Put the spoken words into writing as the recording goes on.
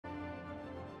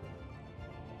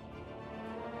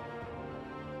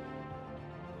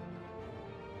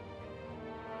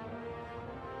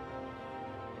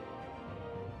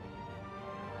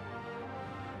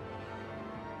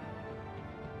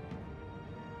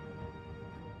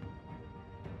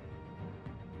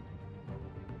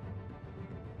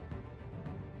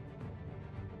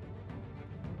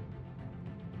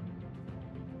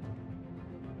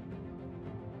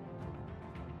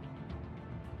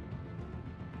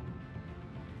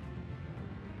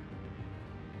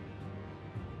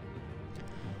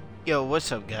Yo,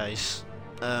 what's up guys?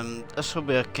 This will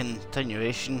be a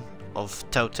continuation of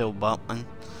Telltale Batman,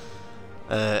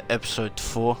 episode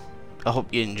 4. I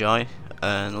hope you enjoy,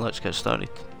 and let's get started.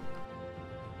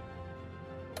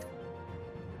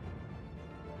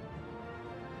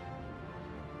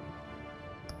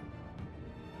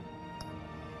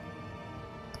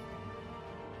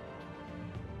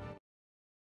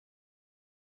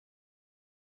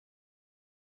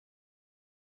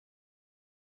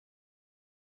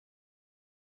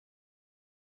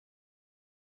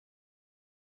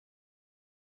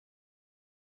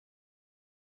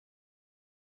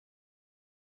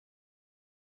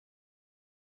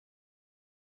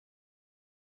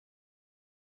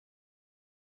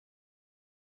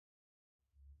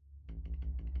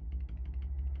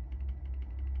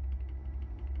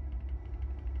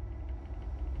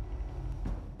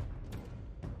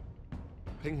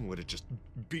 Penguin would have just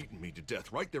beaten me to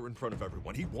death right there in front of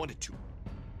everyone. He wanted to.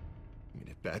 I mean,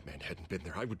 if Batman hadn't been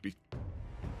there, I would be...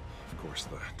 Of course,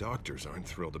 the doctors aren't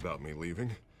thrilled about me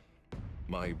leaving.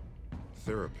 My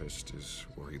therapist is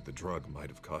worried the drug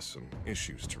might have caused some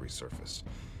issues to resurface.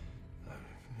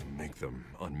 Make them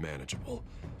unmanageable.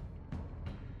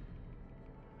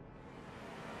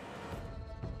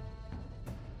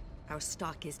 Our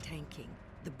stock is tanking.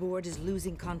 The board is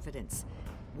losing confidence.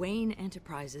 Wayne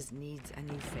Enterprises needs a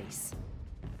new face.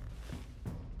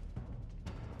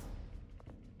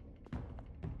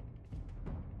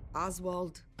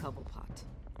 Oswald Cobblepot.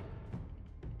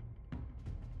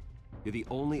 You're the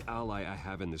only ally I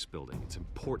have in this building. It's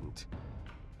important.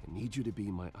 I need you to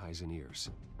be my eyes and ears.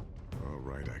 All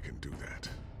right, I can do that.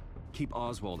 Keep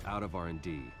Oswald out of R&D,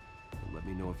 and let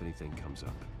me know if anything comes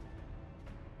up.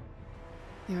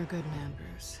 You're a good man,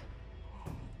 Bruce.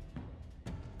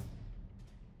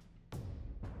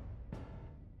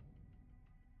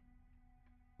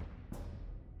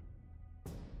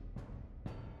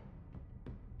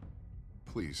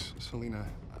 Please, Selina,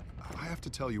 I have to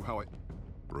tell you how I...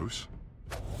 Bruce?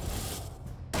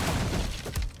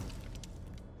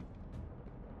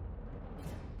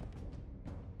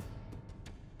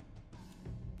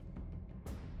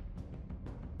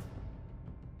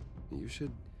 You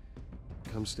should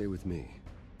come stay with me.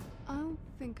 I'll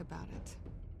think about it.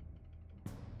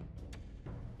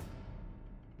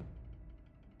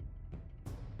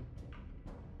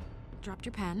 Dropped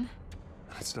your pen.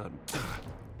 That's not...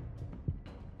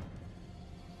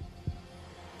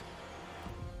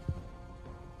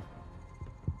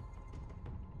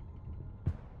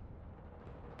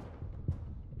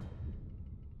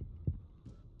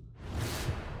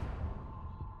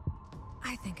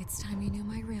 I think it's time you knew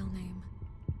my real name.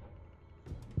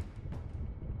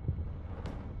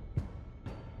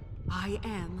 I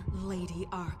am Lady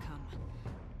Arkham.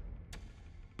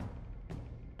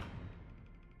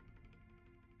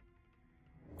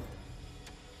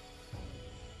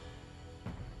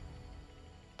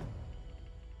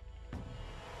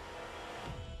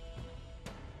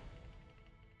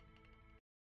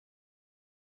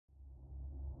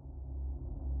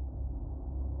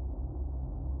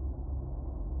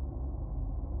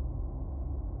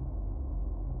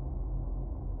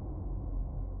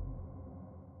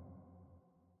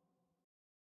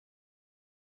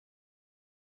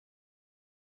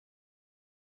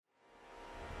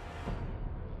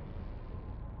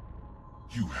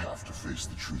 You have to face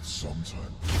the truth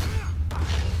sometime.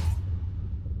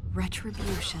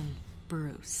 Retribution,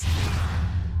 Bruce.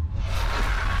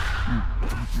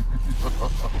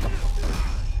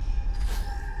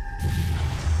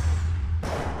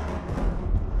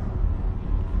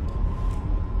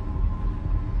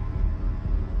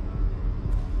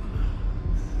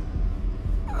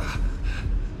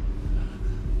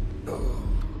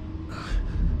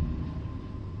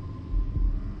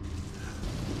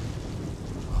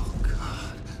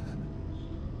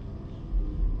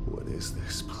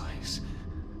 This place.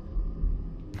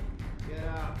 Get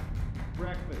up.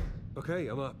 Breakfast. Okay,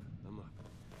 I'm up.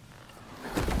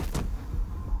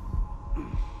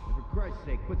 For Christ's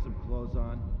sake, put some clothes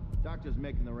on. Doctor's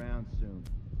making the rounds soon.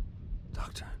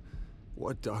 Doctor?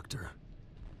 What doctor?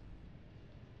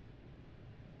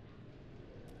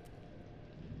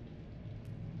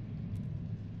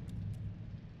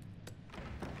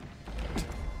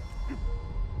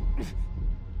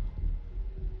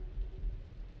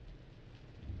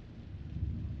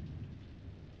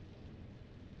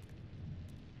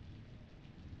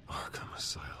 Arkham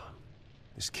Asylum.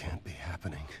 This can't be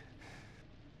happening.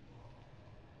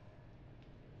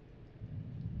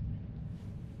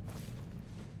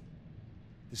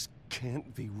 This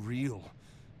can't be real.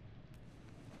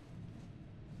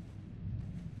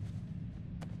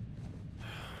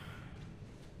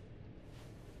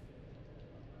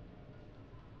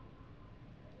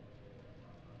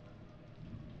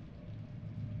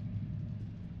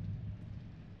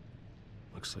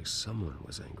 Looks like someone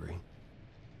was angry.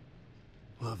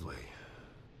 Lovely.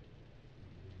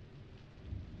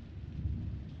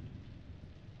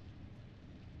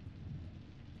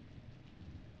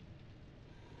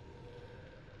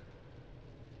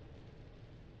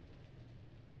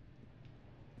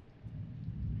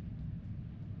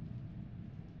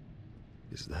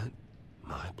 Is that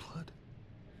my blood?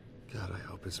 God, I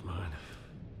hope it's mine.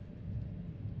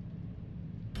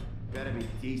 Better be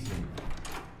decent.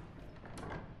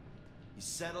 You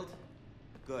settled?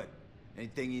 Good.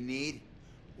 Anything you need?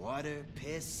 Water,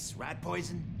 piss, rat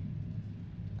poison?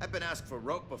 I've been asked for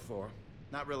rope before.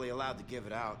 Not really allowed to give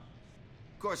it out.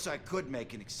 Of course, I could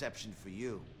make an exception for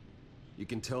you. You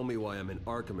can tell me why I'm in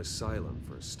Arkham Asylum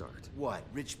for a start. What,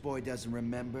 rich boy doesn't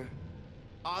remember?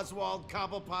 Oswald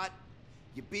Cobblepot?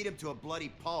 You beat him to a bloody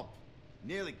pulp.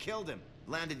 Nearly killed him.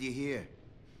 Landed you here.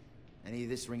 Any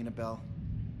of this ringing a bell?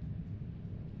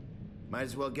 Might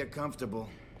as well get comfortable.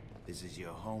 This is your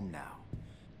home now.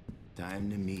 Time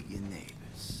to meet your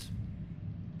neighbors.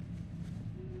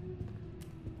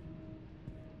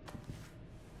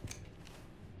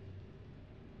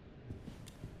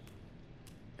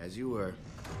 As you were.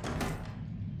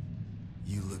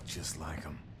 You look just like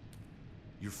him.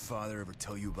 Your father ever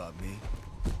tell you about me?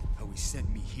 How he sent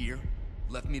me here?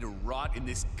 Left me to rot in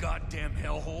this goddamn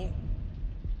hellhole?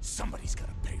 Somebody's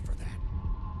gotta pay for that.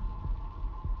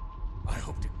 I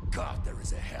hope to God there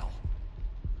is a hell.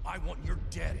 I want your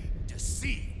daddy to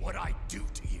see what I do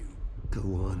to you. Go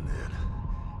on, then.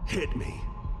 Hit me.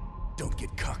 Don't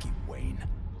get cocky, Wayne.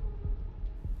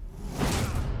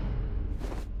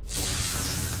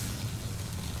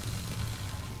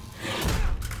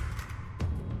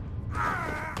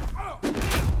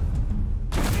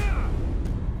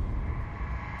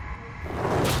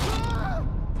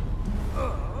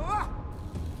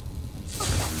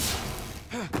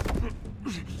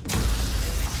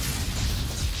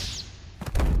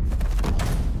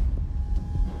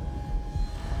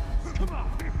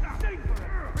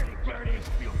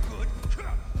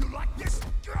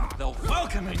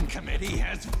 Committee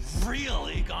has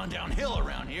really gone downhill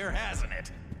around here, hasn't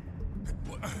it?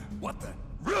 What the?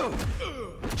 Rude!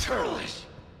 Churlish!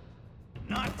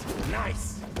 Not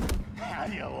nice! How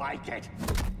do you like it?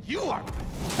 You are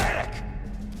pathetic!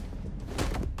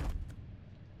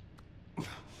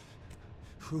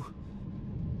 Who?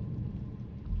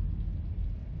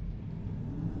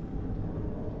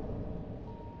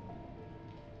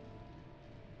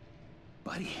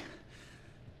 Buddy.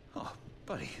 Oh,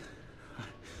 buddy.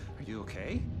 Are you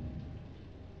okay?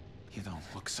 You don't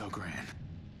look so grand.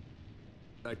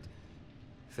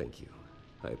 Thank you.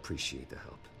 I appreciate the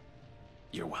help.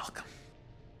 You're welcome.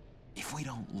 If we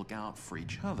don't look out for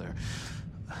each other,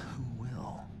 who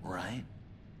will, right?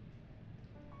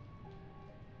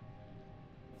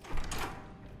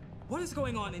 What is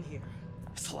going on in here?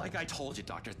 It's like I told you,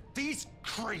 Doctor. These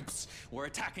creeps were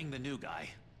attacking the new guy.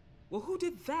 Well, who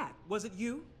did that? Was it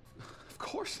you? Of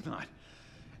course not.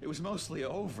 It was mostly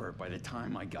over by the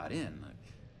time I got in.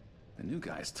 The new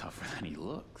guy's tougher than he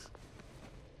looks.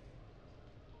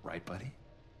 Right, buddy?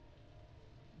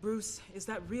 Bruce, is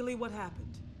that really what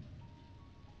happened?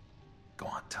 Go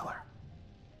on, tell her.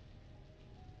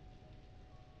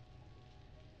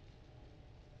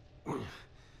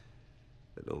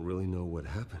 I don't really know what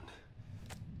happened.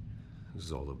 It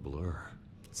was all a blur.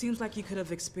 Seems like you could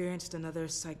have experienced another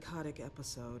psychotic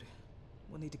episode.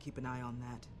 We'll need to keep an eye on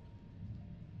that.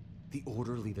 The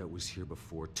orderly that was here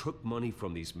before took money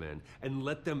from these men and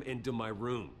let them into my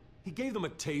room. He gave them a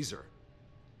taser.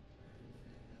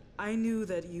 I knew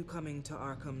that you coming to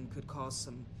Arkham could cause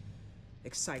some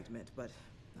excitement, but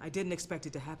I didn't expect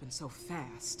it to happen so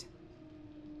fast.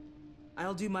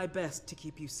 I'll do my best to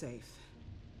keep you safe,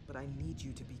 but I need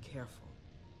you to be careful.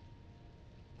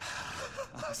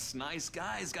 Us nice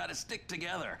guys gotta stick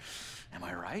together. Am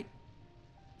I right?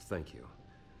 Thank you.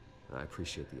 I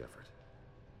appreciate the effort.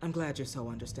 I'm glad you're so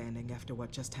understanding after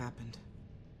what just happened.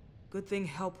 Good thing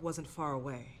help wasn't far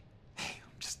away. Hey,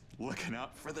 I'm just looking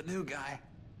out for the new guy.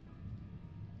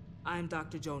 I'm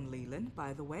Dr. Joan Leland,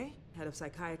 by the way, head of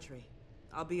psychiatry.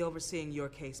 I'll be overseeing your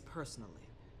case personally.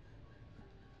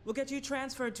 We'll get you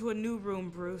transferred to a new room,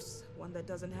 Bruce. One that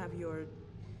doesn't have your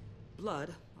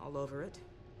blood all over it.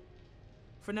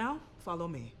 For now, follow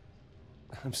me.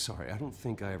 I'm sorry, I don't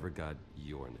think I ever got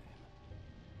your name.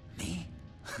 Me?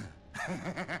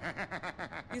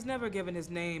 He's never given his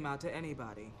name out to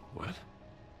anybody. What?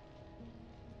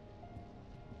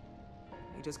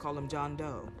 You just call him John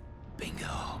Doe.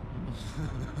 Bingo.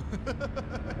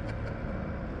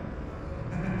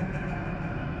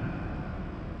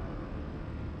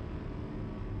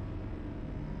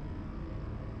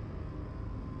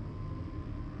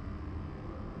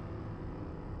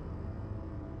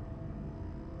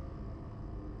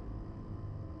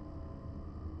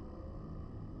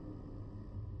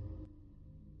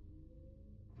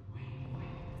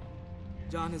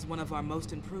 John is one of our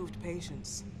most improved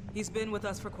patients. He's been with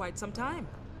us for quite some time.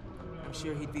 I'm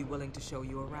sure he'd be willing to show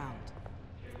you around.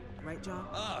 Right, John?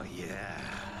 Oh, yeah.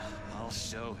 I'll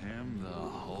show him the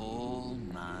whole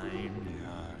 9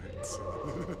 yards.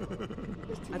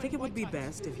 I think it would be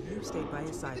best if you stayed by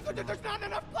his side for now. There's not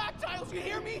enough black tiles, you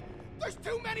hear me? There's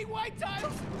too many white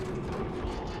tiles!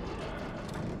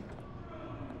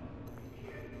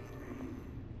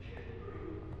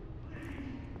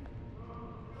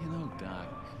 You know, Doc,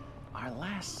 our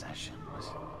last session was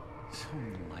so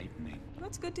enlightening.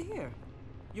 That's good to hear.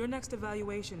 Your next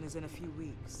evaluation is in a few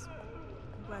weeks.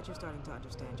 I'm glad you're starting to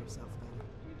understand yourself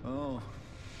better. Oh,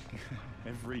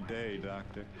 every day,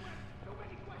 Doctor.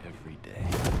 Every day.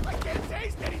 I can't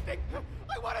taste anything!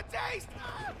 I want to taste!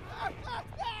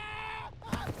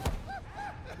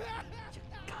 You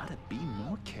gotta be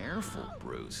more careful,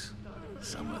 Bruce.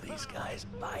 Some of these guys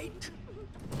bite.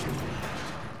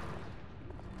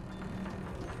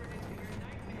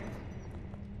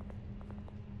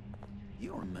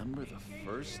 You remember the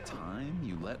first time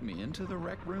you let me into the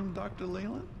rec room, Dr.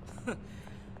 Leland?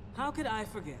 How could I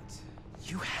forget?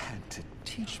 You had to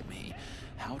teach me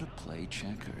how to play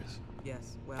checkers.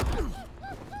 Yes, well...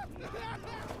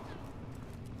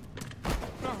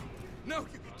 No,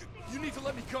 you need to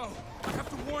let me go. I have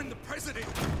to warn the president.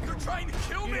 They're trying to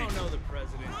kill me. You don't know the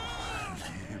president.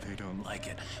 They don't like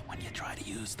it when you try to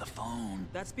use the phone.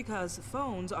 That's because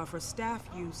phones are for staff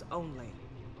use only.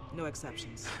 No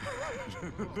exceptions.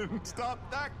 Didn't stop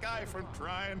that guy from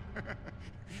trying.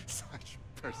 Such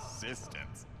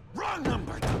persistence. Wrong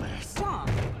number, dumbass. Tom!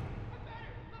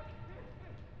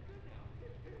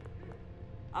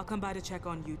 I'll come by to check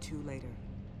on you two later.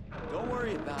 Don't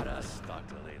worry about us,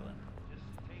 Dr. Leland. Just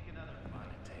take another one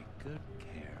and take good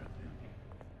care of him.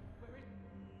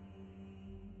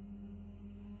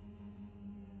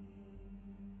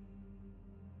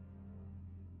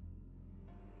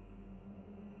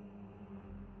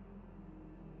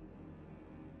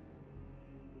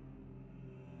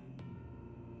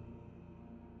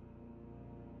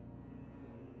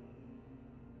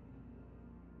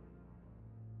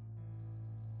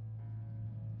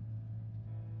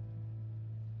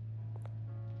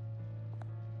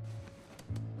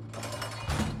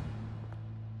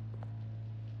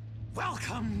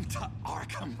 Welcome to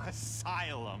Arkham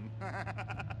Asylum.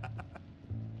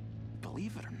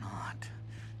 Believe it or not,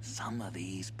 some of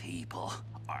these people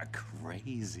are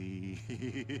crazy.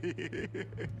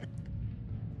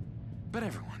 But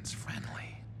everyone's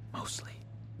friendly, mostly.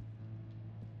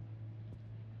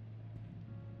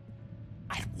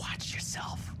 I'd watch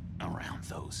yourself around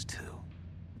those two.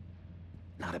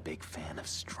 Not a big fan of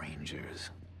strangers.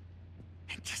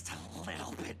 Just a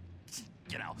little bit,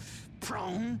 you know,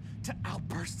 prone to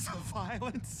outbursts of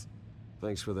violence.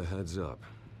 Thanks for the heads up.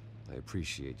 I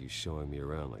appreciate you showing me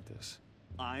around like this.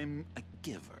 I'm a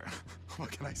giver.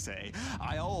 What can I say?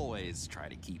 I always try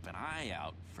to keep an eye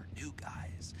out for new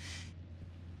guys.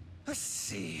 Let's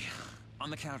see. On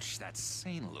the couch, that's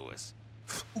St. Louis.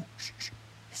 Ooh, shh.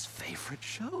 His favorite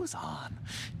show's on.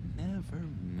 Never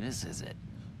misses it.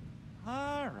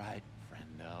 All right,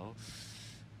 friendo.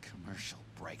 Commercial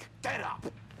break. Get up!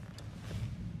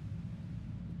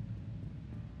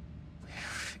 Where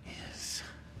is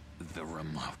the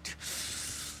remote?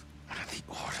 The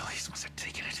orderlies must have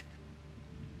taken it.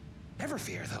 Never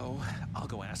fear, though. I'll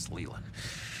go ask Leland.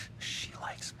 She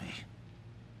likes me.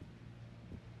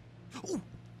 Ooh,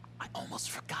 I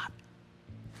almost forgot.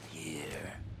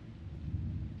 Here.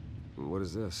 What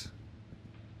is this?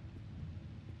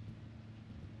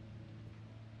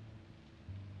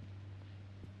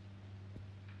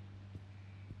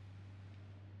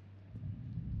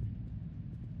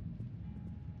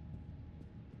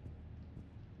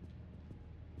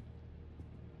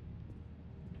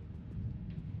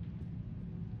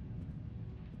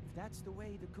 That's the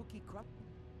way the cookie crumb.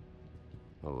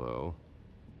 Hello?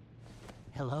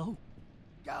 Hello?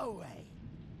 Go away.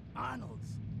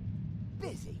 Arnold's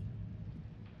busy.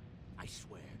 I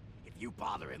swear, if you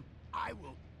bother him, I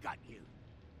will gut you.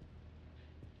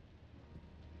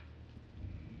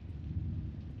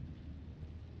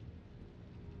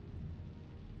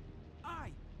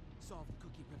 I solved the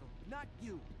cookie riddle, not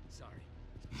you. Sorry.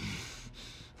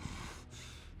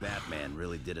 Batman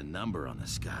really did a number on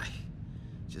this guy.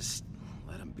 Just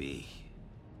let him be.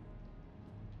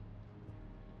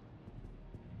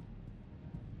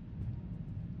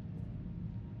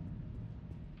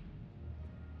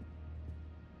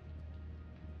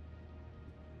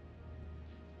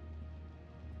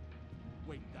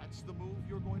 Wait, that's the move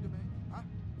you're going to make? Huh?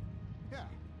 Yeah.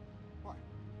 Why?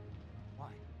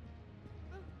 Why?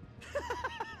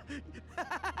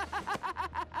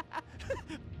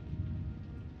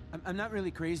 I'm not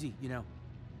really crazy, you know,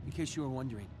 in case you were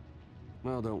wondering.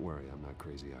 Well, don't worry, I'm not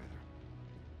crazy either.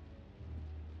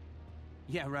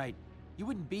 Yeah, right. You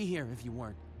wouldn't be here if you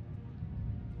weren't.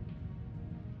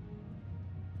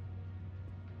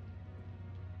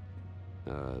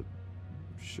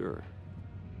 Sure.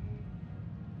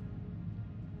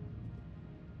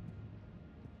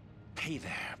 Hey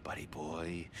there, buddy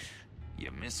boy.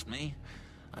 You missed me?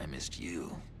 I missed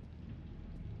you.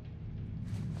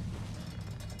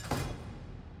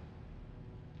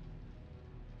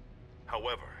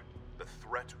 However, the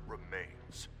threat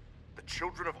remains. The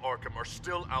children of Arkham are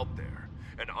still out there,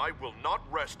 and I will not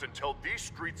rest until these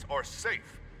streets are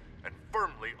safe and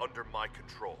firmly under my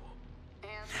control.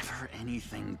 Never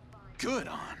anything good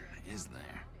on, is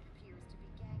there?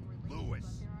 Lewis!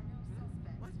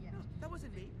 What? No, that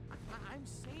wasn't me. I'm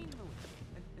sane,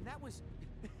 Louis. And that was...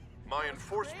 My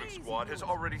enforcement squad has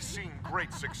already seen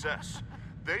great success.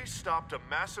 They stopped a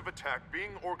massive attack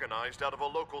being organized out of a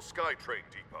local SkyTrain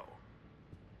depot.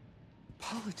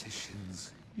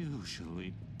 Politicians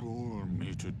usually bore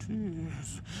me to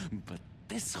tears, but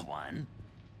this one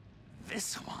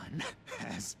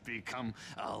has become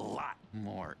a lot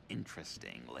more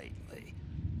interesting lately.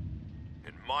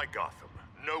 In my Gotham,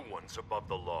 no one's above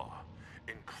the law,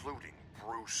 including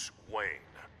Bruce Wayne.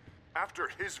 After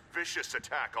his vicious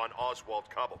attack on Oswald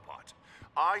Cobblepot,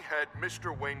 I had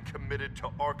Mr. Wayne committed to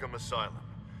Arkham Asylum,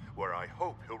 where I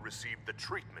hope he'll receive the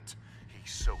treatment he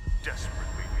so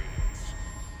desperately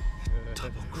needs.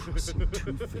 Double-crossing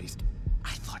Two-Faced.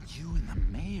 I thought you and the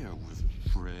mayor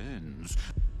were friends.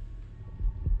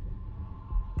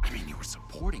 I mean, you were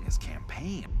supporting his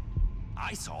campaign.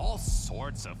 I saw all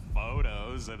sorts of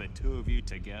photos of the two of you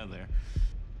together.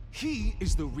 He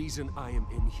is the reason I am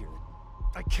in here.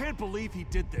 I can't believe he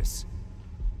did this.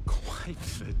 Quite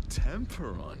the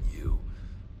temper on you.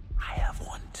 I have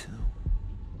one too.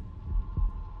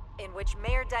 In which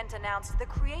Mayor Dent announced the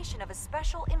creation of a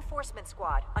special enforcement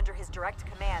squad under his direct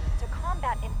command to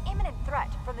combat an imminent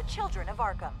threat from the children of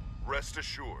Arkham. Rest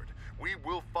assured, we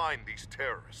will find these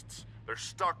terrorists, their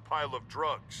stockpile of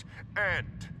drugs,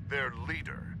 and their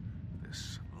leader,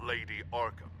 this Lady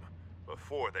Arkham,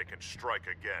 before they can strike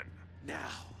again. Now,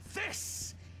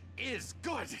 this is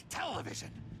good television.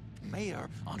 Mayor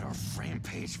on her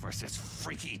rampage versus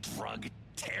freaky drug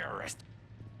terrorist.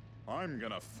 I'm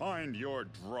gonna find your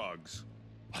drugs.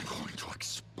 I'm going to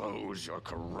expose your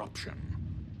corruption.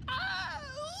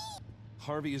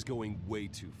 Harvey is going way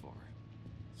too far.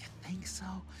 You think so?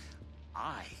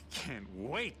 I can't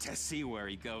wait to see where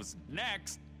he goes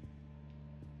next.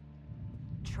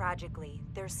 Tragically,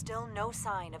 there's still no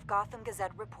sign of Gotham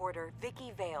Gazette reporter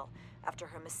Vicky Vale after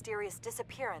her mysterious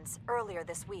disappearance earlier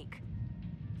this week.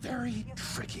 Very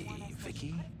tricky,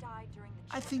 Vicky.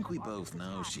 I think we both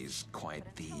know she's quite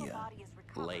the,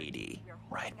 lady,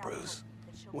 right, Bruce?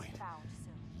 Wait,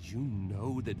 you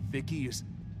know that Vicky is...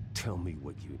 Tell me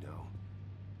what you know.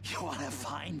 You wanna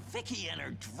find Vicky and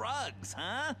her drugs,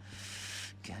 huh?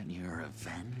 Get your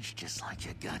revenge just like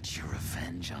you got your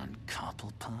revenge on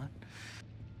Cobblepot?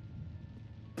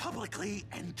 Publicly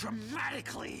and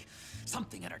dramatically!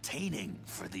 Something entertaining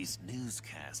for these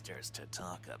newscasters to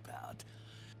talk about.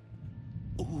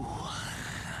 Ooh,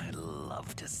 I'd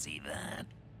love to see that.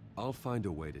 I'll find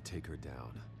a way to take her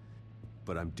down.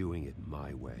 But I'm doing it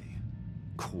my way.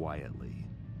 Quietly.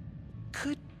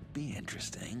 Could be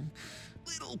interesting.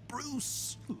 Little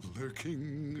Bruce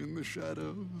lurking in the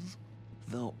shadows.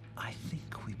 Though I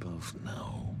think we both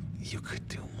know you could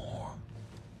do more.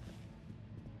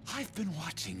 I've been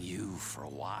watching you for a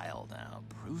while now,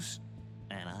 Bruce,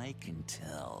 and I can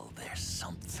tell there's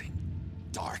something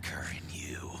darker in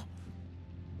you.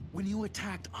 When you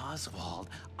attacked Oswald,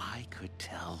 I could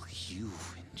tell you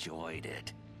enjoyed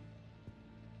it.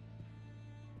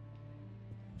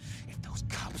 If those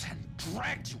cops hadn't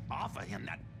dragged you off of him,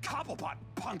 that Cobblepot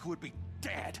punk would be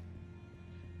dead.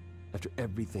 After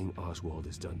everything Oswald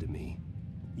has done to me,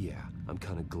 yeah, I'm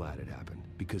kinda glad it happened,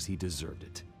 because he deserved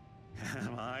it.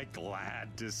 Am I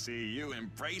glad to see you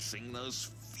embracing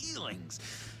those feelings?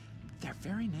 They're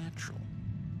very natural.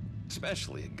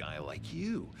 Especially a guy like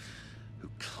you, who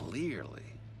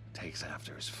clearly takes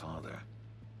after his father.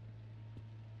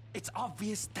 It's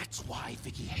obvious that's why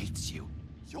Vicky hates you.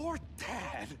 Your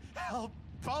dad helped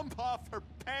bump off her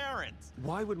parents.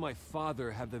 Why would my father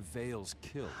have the Vales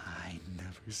killed? I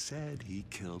never said he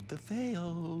killed the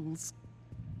Vales.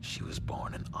 She was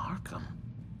born in Arkham.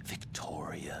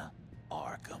 Victoria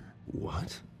Arkham.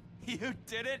 What? You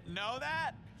didn't know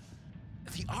that?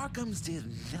 The Arkhams did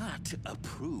not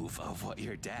approve of what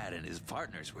your dad and his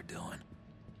partners were doing.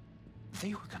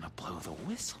 They were gonna blow the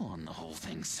whistle on the whole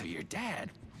thing, so your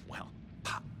dad, well,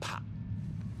 Pop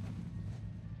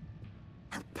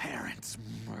gets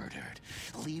murdered,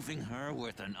 leaving her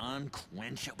with an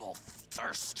unquenchable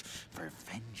thirst for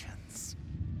vengeance.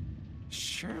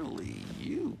 Surely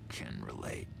you can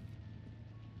relate.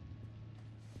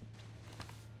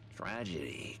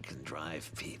 Tragedy can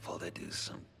drive people to do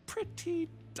some pretty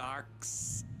dark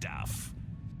stuff.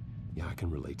 Yeah, I can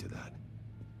relate to that.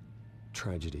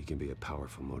 Tragedy can be a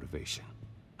powerful motivation.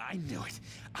 I knew it.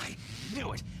 I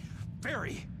knew it.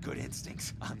 Very good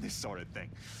instincts on this sort of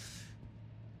thing.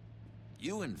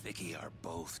 You and Vicky are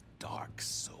both dark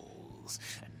souls,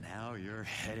 and now you're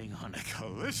heading on a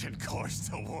collision course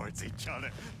towards each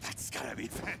other. That's gonna be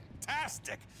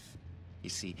fantastic. You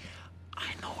see,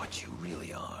 I know what you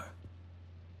really are.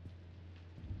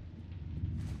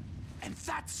 And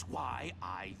that's why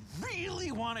I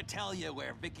really want to tell you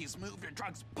where Vicky's moved her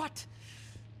drugs, but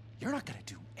you're not gonna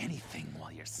do anything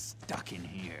while you're stuck in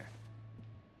here.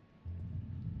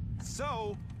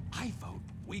 So, I vote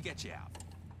we get you out.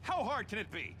 How hard can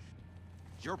it be?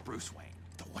 You're Bruce Wayne.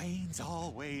 The Waynes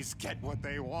always get what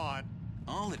they want.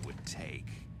 All it would take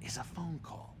is a phone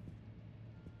call.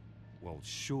 Well,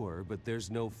 sure, but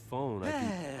there's no phone. I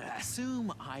can...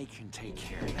 Assume I can take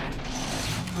care of that.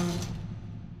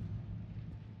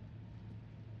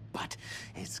 But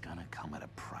it's gonna come at a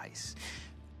price.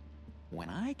 When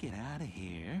I get out of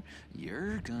here,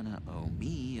 you're gonna owe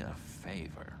me a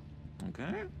favor,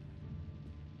 okay?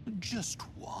 Just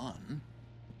one.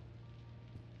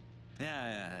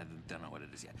 Yeah, I don't know what it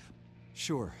is yet.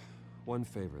 Sure. One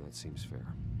favor, that seems fair.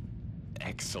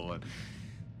 Excellent.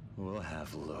 We'll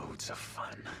have loads of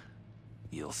fun.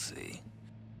 You'll see.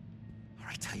 All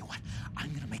right, tell you what.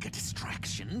 I'm gonna make a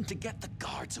distraction to get the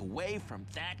guards away from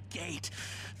that gate.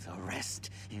 The rest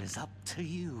is up to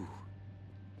you.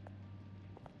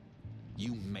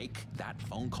 You make that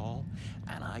phone call,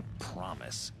 and I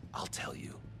promise I'll tell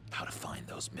you how to find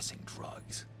those missing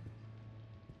drugs.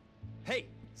 Hey,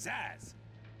 Zsasz!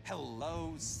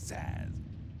 Hello, Zsasz.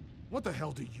 What the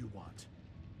hell do you want?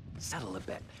 Settle a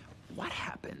bet. What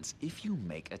happens if you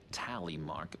make a tally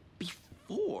mark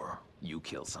before you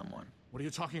kill someone? What are you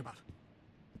talking about?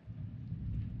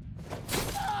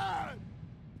 Ah!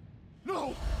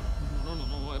 No!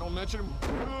 No, I don't match him.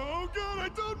 Oh, God, I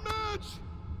don't match!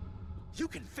 You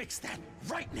can fix that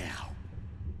right now.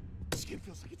 Skin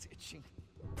feels like it's itching.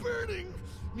 Burning!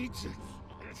 Need to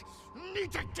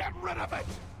get rid of it!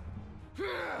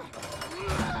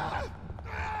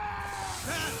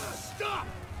 Stop!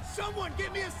 Someone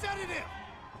get me a sedative!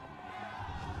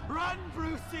 Run,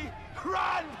 Brucey!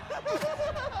 Run!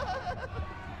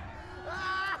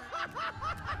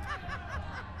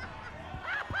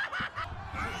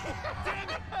 Damn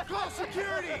it! Call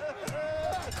security!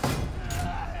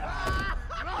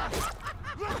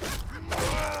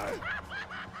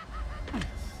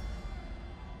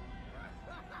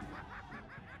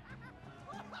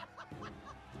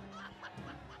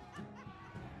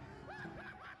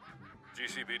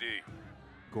 GCPD.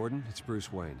 Gordon, it's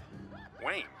Bruce Wayne.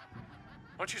 Wayne?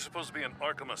 Aren't you supposed to be in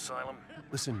Arkham Asylum?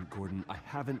 Listen, Gordon, I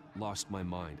haven't lost my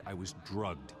mind. I was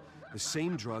drugged. The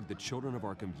same drug the children of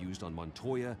Arkham used on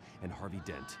Montoya and Harvey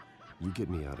Dent. You get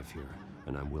me out of here,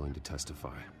 and I'm willing to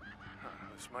testify.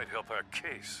 This might help our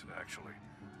case, actually.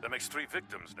 That makes 3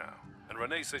 victims now, and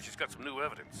Renee says she's got some new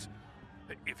evidence.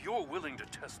 If you're willing to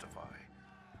testify,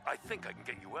 I think I can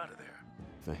get you out of there.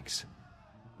 Thanks.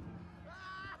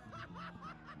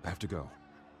 I have to go.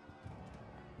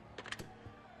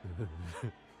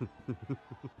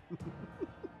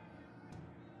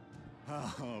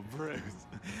 Oh, Bruce,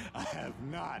 I have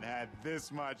not had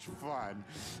this much fun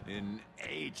in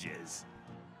ages.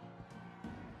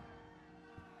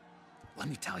 Let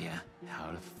me tell you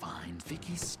how to find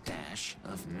Vicky's stash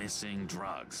of missing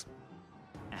drugs.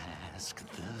 Ask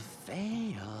the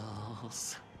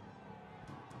Veils.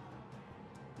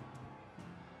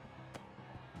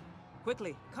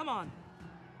 Quickly, come on.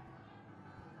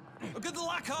 Good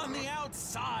luck on the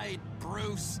outside,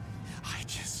 Bruce. I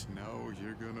just know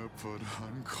you're gonna put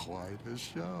on quite a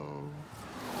show.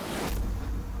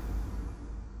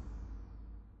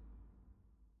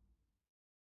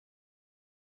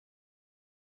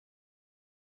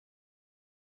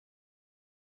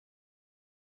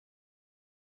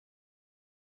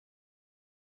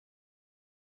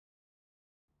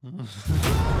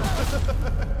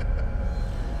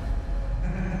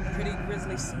 Pretty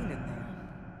grisly scene in there.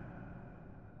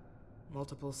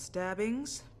 Multiple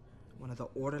stabbings. One of the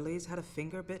orderlies had a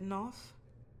finger bitten off.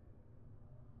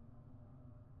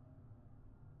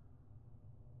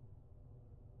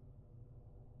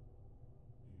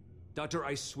 Doctor,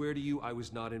 I swear to you, I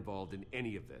was not involved in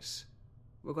any of this.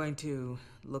 We're going to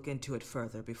look into it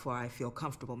further before I feel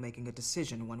comfortable making a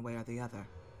decision one way or the other.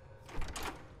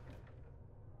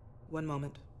 One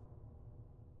moment.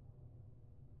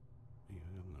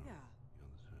 Yeah.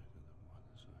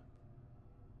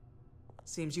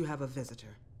 Seems you have a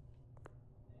visitor.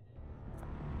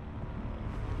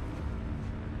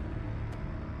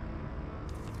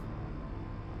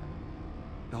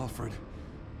 Alfred.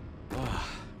 Ah,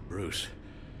 Bruce.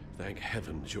 Thank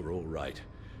heavens you're all right.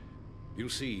 You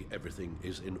see, everything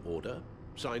is in order.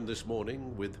 Signed this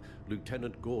morning with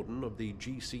Lieutenant Gordon of the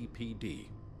GCPD.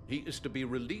 He is to be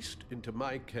released into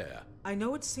my care. I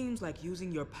know it seems like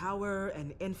using your power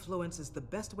and influence is the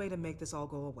best way to make this all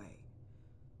go away.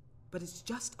 But it's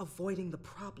just avoiding the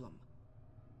problem.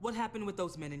 What happened with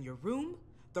those men in your room?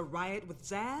 The riot with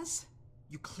Zaz?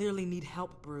 You clearly need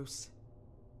help, Bruce.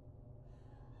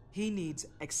 He needs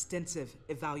extensive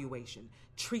evaluation,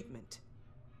 treatment.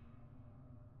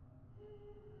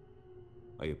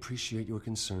 I appreciate your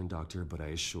concern, Doctor, but I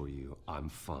assure you, I'm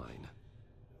fine.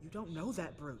 You don't know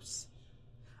that, Bruce.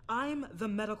 I'm the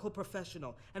medical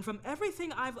professional, and from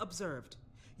everything I've observed,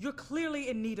 you're clearly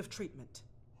in need of treatment.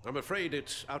 I'm afraid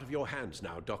it's out of your hands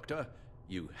now, Doctor.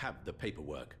 You have the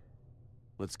paperwork.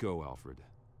 Let's go, Alfred.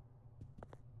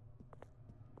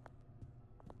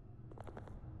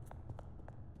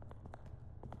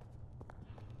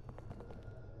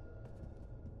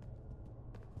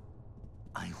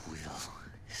 I will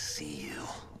see you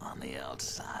on the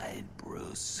outside,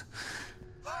 Bruce.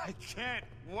 I can't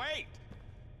wait!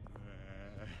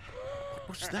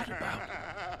 What's that about?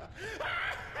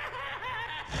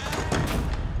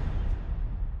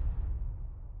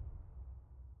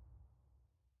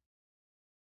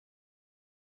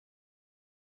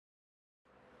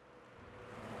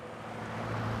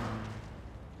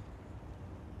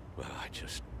 Well, I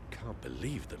just can't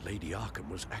believe that Lady Arkham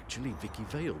was actually Vicky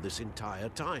Vale this entire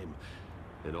time.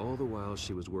 And all the while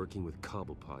she was working with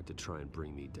Cobblepot to try and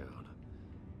bring me down.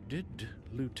 Did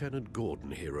Lieutenant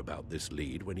Gordon hear about this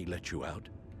lead when he let you out?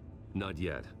 Not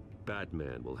yet.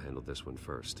 Batman will handle this one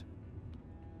first.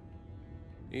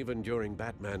 Even during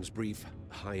Batman's brief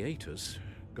hiatus,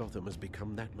 Gotham has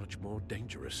become that much more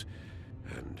dangerous.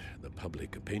 And the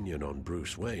public opinion on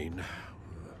Bruce Wayne...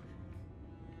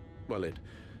 well, it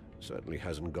certainly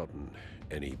hasn't gotten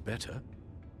any better.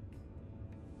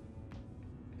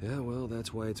 Yeah, well,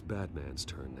 that's why it's Batman's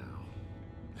turn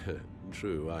now.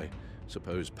 True, I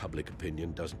suppose public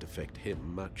opinion doesn't affect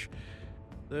him much.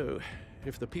 Though,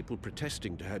 if the people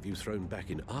protesting to have you thrown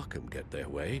back in Arkham get their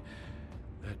way,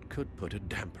 that could put a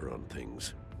damper on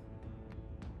things.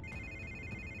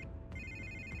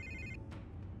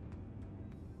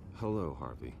 Hello,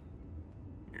 Harvey.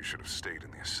 You should have stayed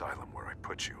in the asylum where I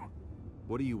put you.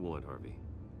 What do you want, Harvey?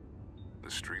 The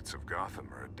streets of Gotham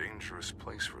are a dangerous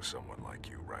place for someone like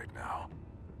you right now.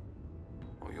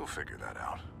 Well, you'll figure that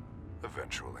out.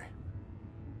 Eventually.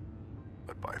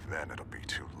 But by then, it'll be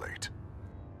too late.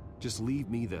 Just leave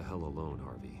me the hell alone,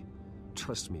 Harvey.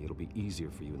 Trust me, it'll be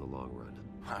easier for you in the long run.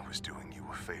 I was doing you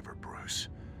a favor, Bruce.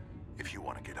 If you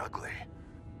want to get ugly,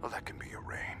 well, that can be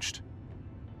arranged.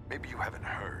 Maybe you haven't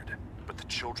heard, but the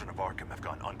children of Arkham have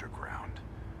gone underground.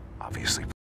 Obviously...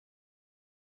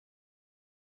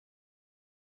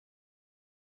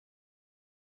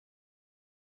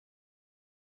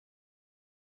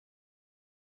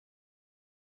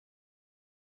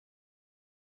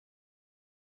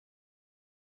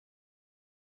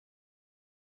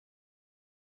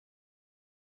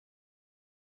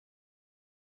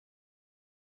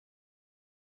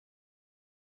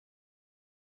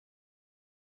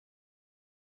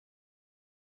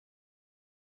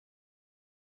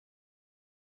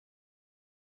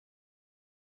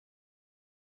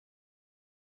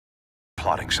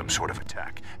 plotting some sort of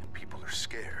attack, and people are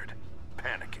scared,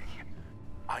 panicking.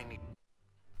 I need...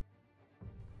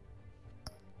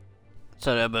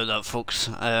 Sorry about that, folks.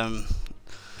 I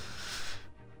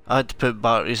had to put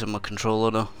batteries in my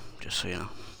controller though, just so you know.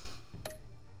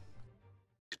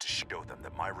 To show them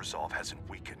that my resolve hasn't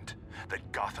weakened,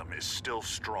 that Gotham is still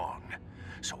strong.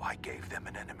 So I gave them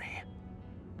an enemy.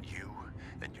 You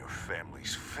and your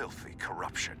family's filthy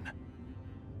corruption.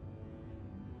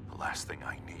 The last thing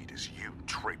I need is you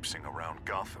traipsing around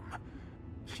Gotham.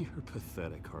 You're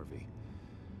pathetic, Harvey.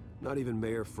 Not even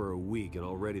mayor for a week and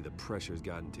already the pressure's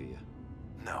gotten to you.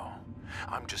 No,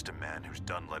 I'm just a man who's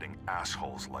done letting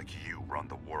assholes like you run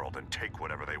the world and take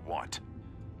whatever they want.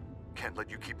 Can't let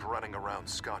you keep running around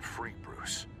scot-free,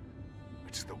 Bruce.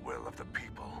 It's the will of the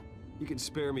people. You can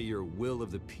spare me your will of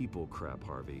the people crap,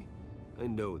 Harvey. I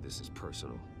know this is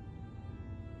personal.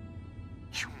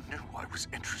 You knew I was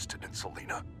interested in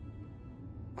Selina.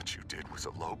 What you did was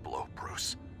a low blow,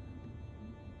 Bruce.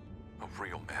 A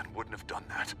real man wouldn't have done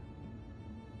that.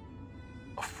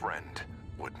 A friend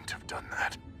wouldn't have done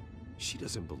that. She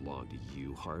doesn't belong to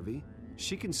you, Harvey.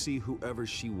 She can see whoever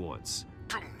she wants.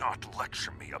 Do not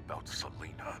lecture me about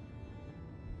Selena.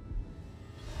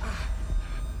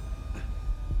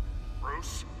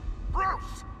 Bruce?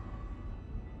 Bruce!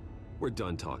 We're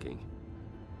done talking.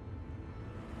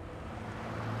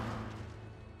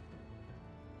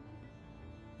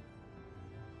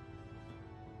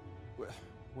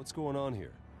 What's going on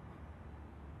here?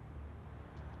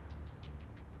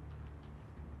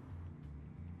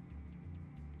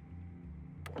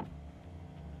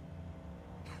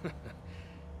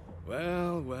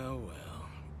 Well, well, well.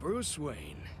 Bruce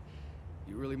Wayne.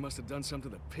 You really must have done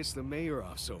something to piss the mayor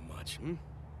off so much, hmm?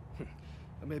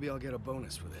 Maybe I'll get a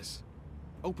bonus for this.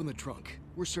 Open the trunk.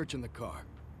 We're searching the car.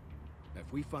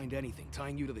 If we find anything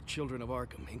tying you to the children of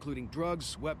Arkham, including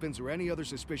drugs, weapons, or any other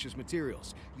suspicious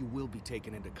materials, you will be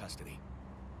taken into custody.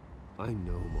 I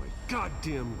know my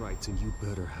goddamn rights, and you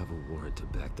better have a warrant to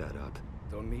back that up.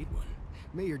 Don't need one.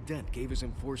 Mayor Dent gave his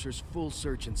enforcers full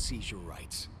search and seizure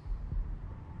rights.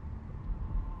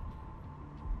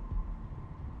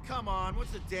 Come on,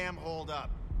 what's the damn holdup?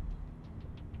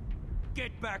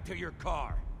 Get back to your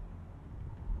car.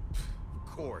 Of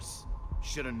course.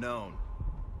 Should've known.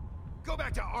 Go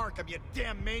back to Arkham, you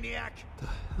damn maniac! The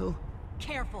hell?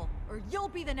 Careful, or you'll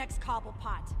be the next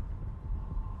Cobblepot.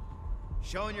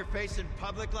 Showing your face in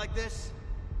public like this?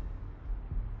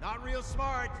 Not real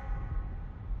smart.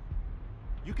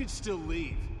 You can still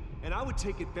leave, and I would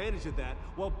take advantage of that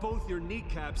while both your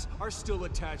kneecaps are still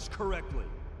attached correctly.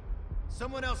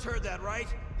 Someone else heard that, right?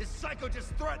 This psycho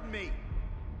just threatened me!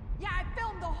 Yeah, I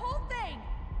filmed the whole thing!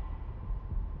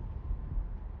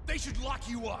 They should lock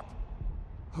you up!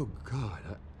 Oh, God,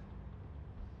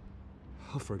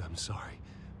 Alfred, I'm sorry.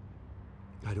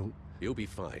 I don't... You'll be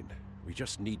fine. We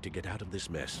just need to get out of this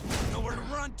mess. Nowhere to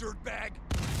run, dirtbag!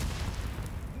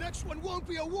 Next one won't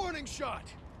be a warning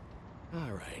shot!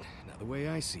 All right, now the way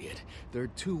I see it, there are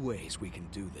two ways we can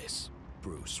do this,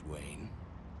 Bruce Wayne.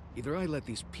 Either I let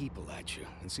these people at you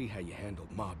and see how you handle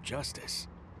mob justice,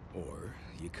 or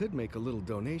you could make a little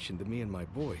donation to me and my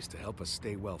boys to help us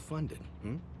stay well-funded,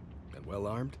 hmm? And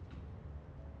well-armed?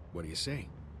 What do you say?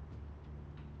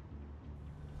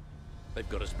 They've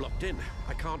got us blocked in.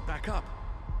 I can't back up.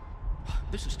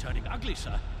 This is turning ugly,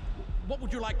 sir. What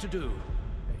would you like to do?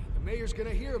 Hey, the mayor's gonna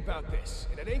hear about this,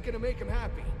 and it ain't gonna make him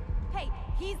happy. Hey,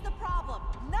 he's the problem,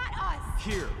 not us!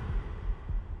 Here.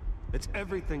 It's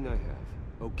everything I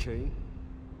have, okay?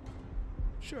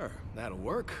 Sure, that'll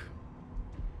work.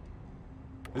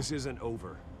 This isn't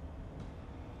over.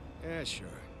 Yeah, sure.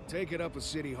 Take it up with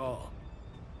City Hall.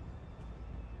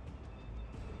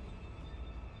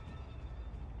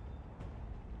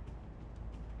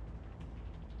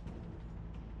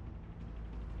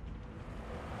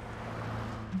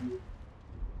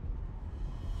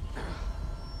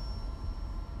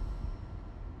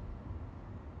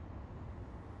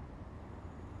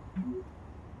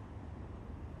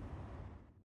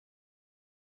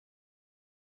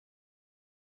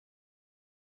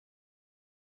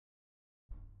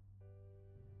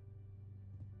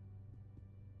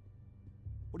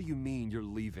 What do you mean you're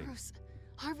leaving? Bruce,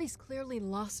 Harvey's clearly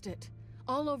lost it.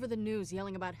 All over the news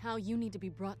yelling about how you need to be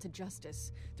brought to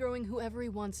justice, throwing whoever he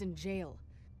wants in jail.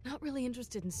 Not really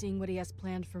interested in seeing what he has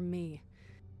planned for me.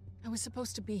 I was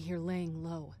supposed to be here laying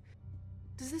low.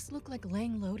 Does this look like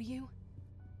laying low to you?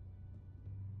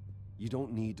 You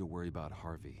don't need to worry about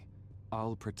Harvey.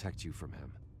 I'll protect you from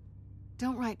him.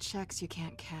 Don't write checks you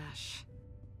can't cash.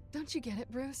 Don't you get it,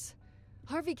 Bruce?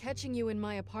 Harvey catching you in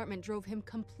my apartment drove him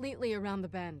completely around the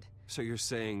bend. So you're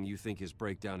saying you think his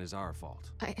breakdown is our fault?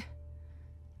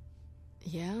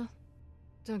 Yeah?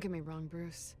 Don't get me wrong,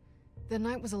 Bruce. The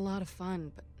night was a lot of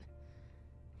fun, but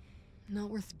not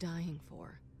worth dying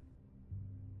for.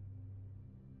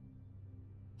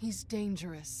 He's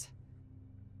dangerous.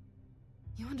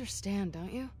 You understand,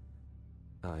 don't you?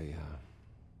 I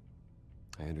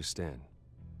understand.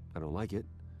 I don't like it,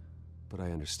 but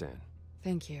I understand.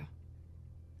 Thank you.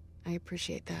 I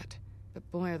appreciate that. But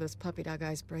boy, are those puppy dog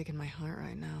eyes breaking my heart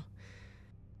right now.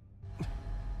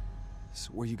 So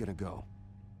where are you gonna go?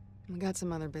 I got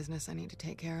some other business I need to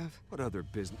take care of. What other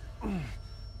business?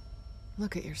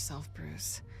 Look at yourself,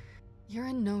 Bruce. You're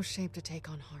in no shape to take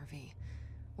on Harvey.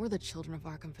 Or the children of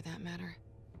Arkham, for that matter.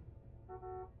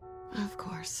 Of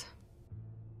course.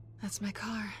 That's my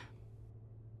car.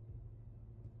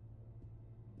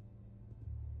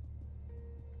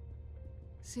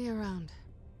 See you around.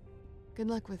 Good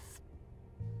luck with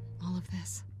all of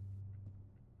this.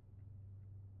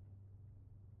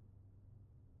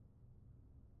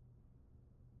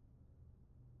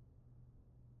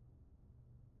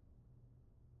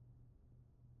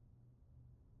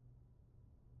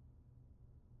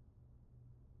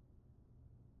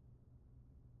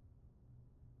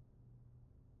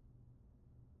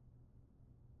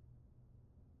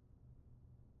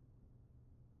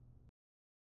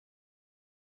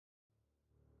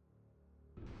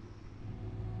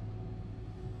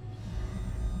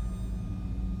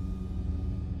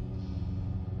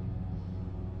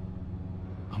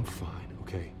 I'm fine,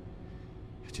 okay?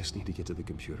 I just need to get to the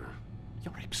computer.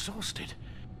 You're exhausted.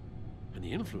 And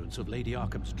the influence of Lady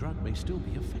Arkham's drug may still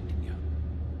be affecting you.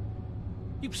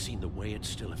 You've seen the way it's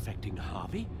still affecting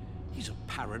Harvey. He's a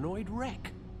paranoid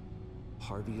wreck.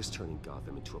 Harvey is turning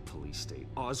Gotham into a police state.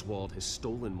 Oswald has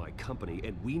stolen my company,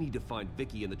 and we need to find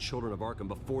Vicky and the children of Arkham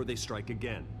before they strike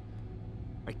again.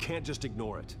 I can't just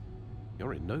ignore it.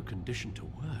 You're in no condition to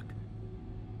work.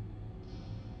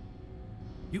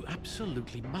 You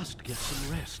absolutely must get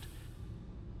some rest.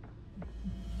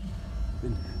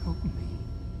 Then help me.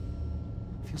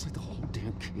 Feels like the whole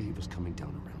damn cave is coming down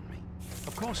around me.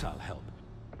 Of course I'll help.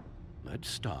 Let's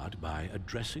start by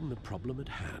addressing the problem at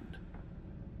hand.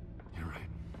 You're right.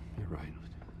 You're right.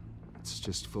 Let's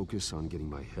just focus on getting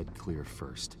my head clear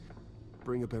first.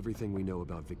 Bring up everything we know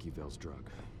about Vicky Vale's drug.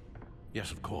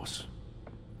 Yes, of course.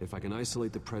 If I can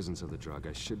isolate the presence of the drug,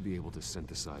 I should be able to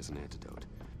synthesize an antidote.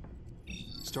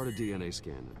 Start a DNA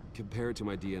scan. Compare it to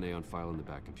my DNA on file in the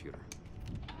back computer.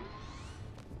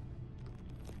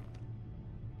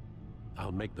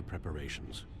 I'll make the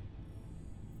preparations.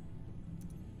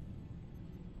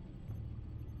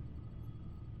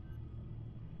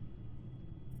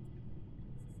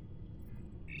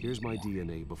 Here's my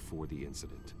DNA before the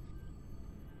incident.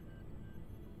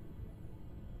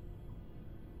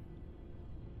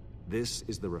 This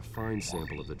is the refined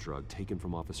sample of the drug taken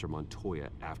from Officer Montoya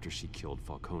after she killed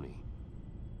Falcone.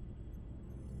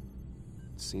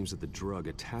 It seems that the drug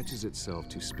attaches itself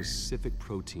to specific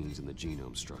proteins in the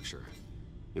genome structure.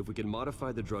 If we can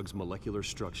modify the drug's molecular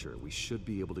structure, we should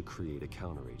be able to create a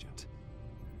counteragent.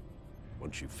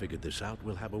 Once you've figured this out,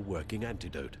 we'll have a working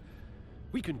antidote.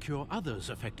 We can cure others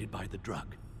affected by the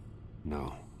drug.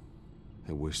 No.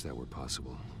 I wish that were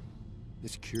possible.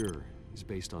 This cure is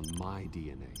based on my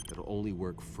DNA. It'll only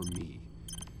work for me.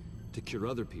 To cure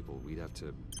other people, we'd have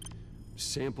to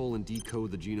sample and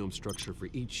decode the genome structure for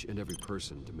each and every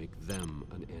person to make them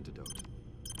an antidote.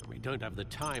 We don't have the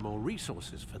time or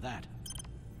resources for that.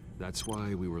 That's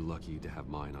why we were lucky to have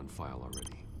mine on file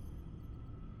already.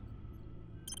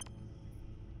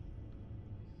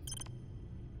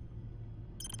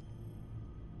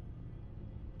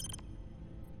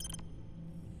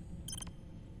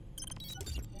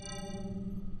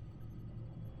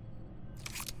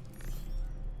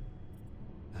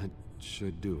 That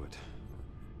should do it.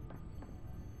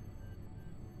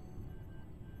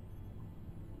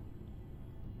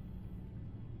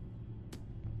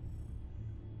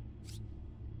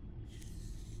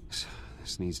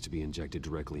 This needs to be injected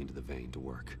directly into the vein to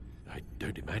work. I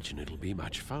don't imagine it'll be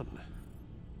much fun.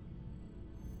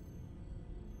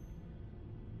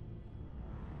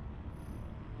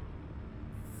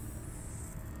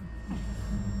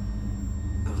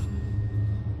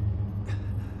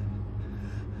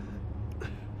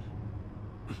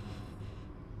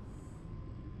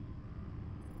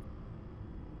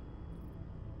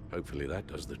 Hopefully that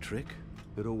does the trick.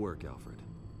 It'll work, Alfred.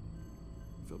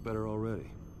 I feel better already.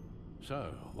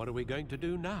 So, what are we going to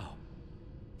do now?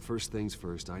 First things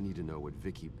first, I need to know what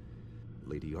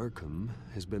Lady Arkham,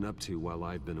 has been up to while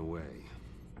I've been away.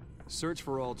 Search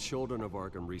for all children of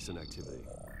Arkham recent activity.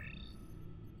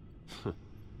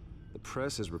 The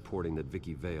press is reporting that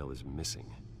Vicky Vale is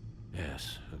missing.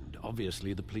 Yes, and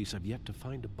obviously the police have yet to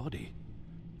find a body.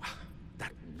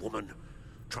 That woman,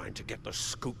 trying to get the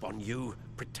scoop on you,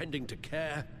 pretending to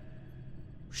care.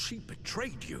 She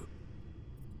betrayed you.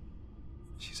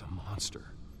 She's a monster.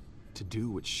 To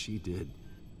do what she did.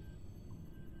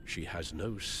 She has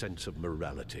no sense of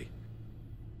morality.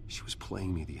 She was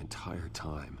playing me the entire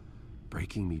time,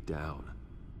 breaking me down.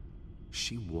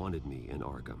 She wanted me in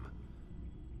Arkham.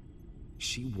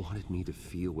 She wanted me to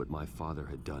feel what my father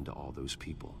had done to all those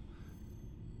people.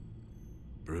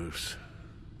 Bruce.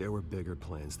 There were bigger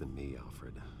plans than me,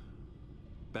 Alfred.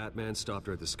 Batman stopped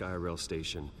her at the Skyrail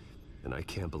station, and I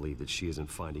can't believe that she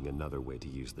isn't finding another way to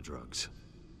use the drugs.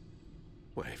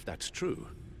 Well, if that's true,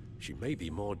 she may be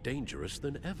more dangerous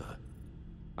than ever.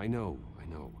 I know.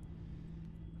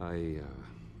 I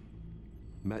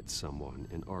met someone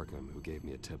in Arkham who gave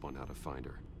me a tip on how to find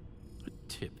her. A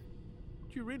tip?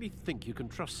 Do you really think you can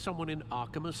trust someone in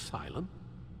Arkham Asylum?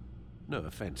 No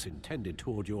offense intended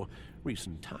toward your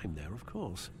recent time there, of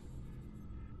course.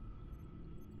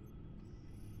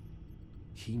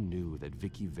 He knew that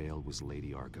Vicky Vale was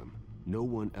Lady Arkham. No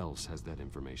one else has that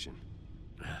information.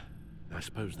 I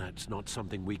suppose that's not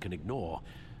something we can ignore,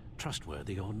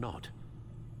 trustworthy or not.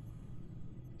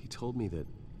 He told me that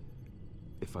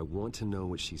if I want to know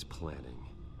what she's planning,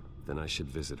 then I should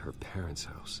visit her parents'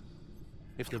 house.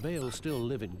 If the Vales still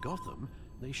live in Gotham,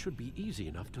 they should be easy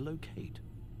enough to locate.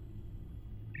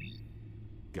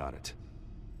 Got it.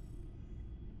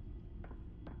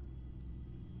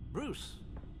 Bruce?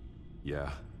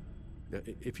 Yeah.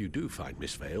 If you do find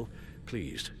Miss Vale,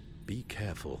 please, be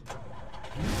careful.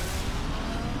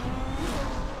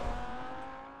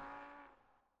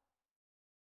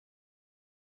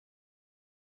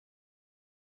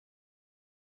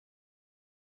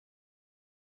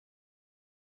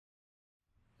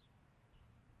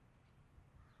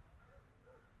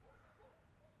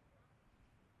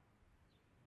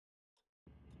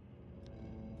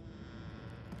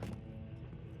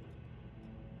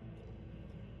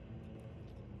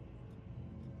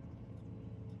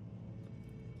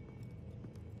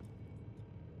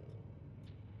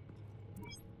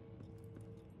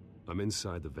 I'm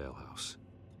inside the Vale House.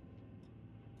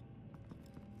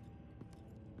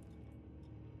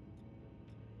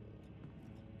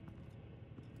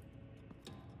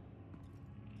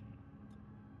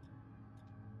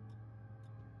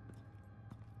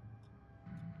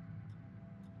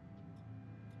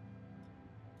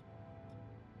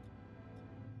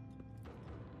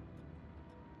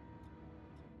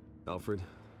 Alfred,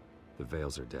 the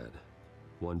Vales are dead.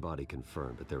 One body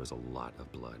confirmed, but there is a lot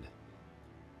of blood.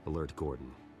 Alert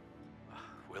Gordon.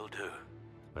 Will do.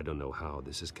 I don't know how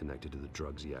this is connected to the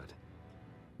drugs yet.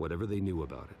 Whatever they knew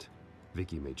about it,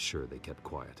 Vicky made sure they kept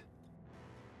quiet.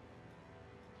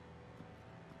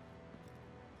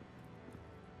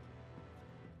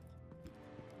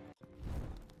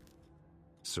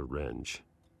 Syringe.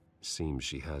 Seems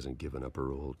she hasn't given up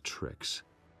her old tricks.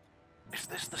 Is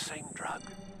this the same drug?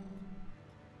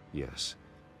 Yes,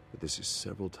 but this is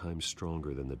several times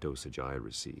stronger than the dosage I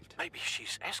received. Maybe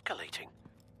she's escalating.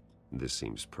 This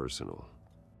seems personal.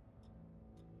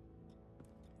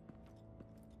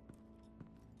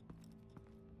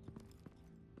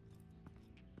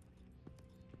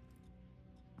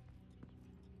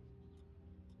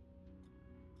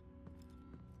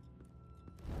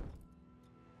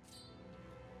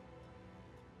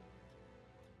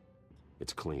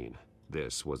 It's clean.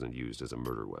 This wasn't used as a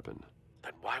murder weapon.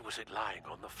 Then why was it lying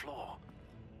on the floor?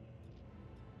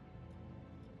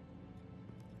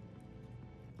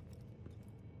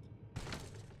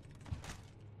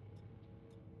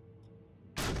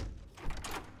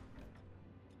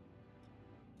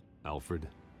 Alfred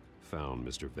found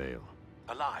Mr. Vale.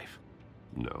 Alive?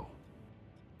 No.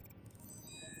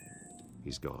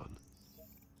 He's gone.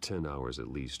 10 hours at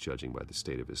least, judging by the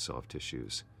state of his soft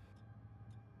tissues.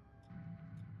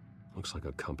 Looks like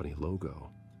a company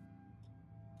logo.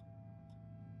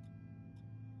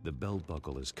 The belt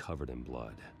buckle is covered in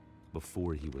blood.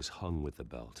 Before he was hung with the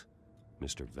belt,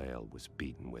 Mr. Vale was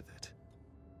beaten with it.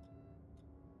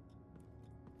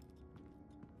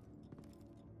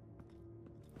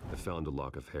 I found a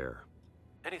lock of hair.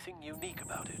 Anything unique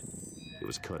about it? It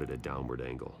was cut at a downward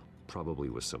angle, probably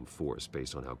with some force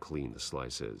based on how clean the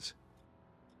slice is.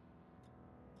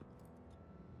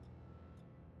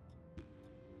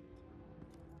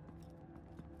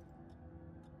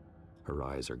 Her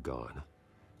eyes are gone.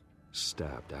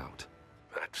 Stabbed out.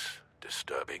 That's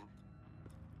disturbing.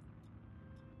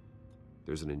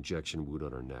 There's an injection wound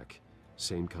on her neck.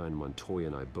 Same kind Montoya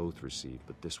and I both received,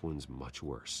 but this one's much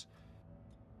worse.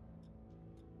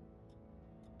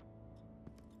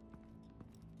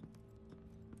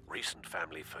 Recent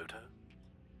family photo?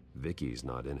 Vicky's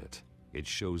not in it. It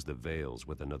shows the Vales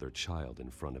with another child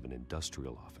in front of an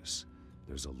industrial office.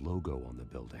 There's a logo on the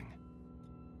building.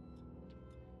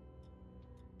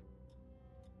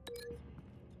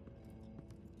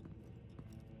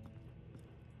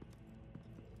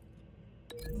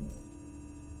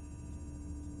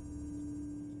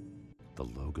 The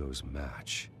logos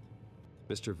match.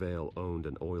 Mr. Vale owned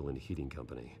an oil and heating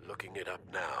company. Looking it up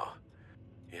now.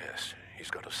 Yes,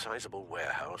 he's got a sizable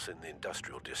warehouse in the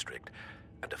industrial district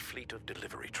and a fleet of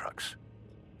delivery trucks.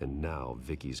 And now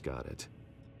Vicky's got it.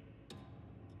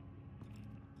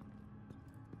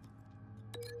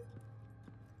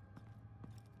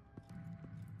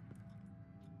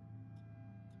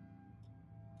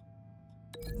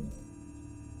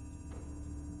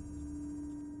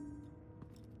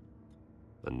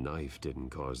 A knife didn't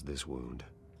cause this wound.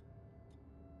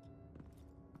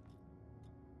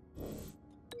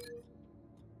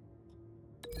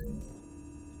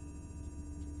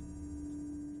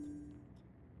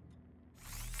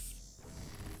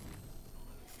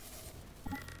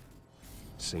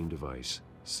 Same device,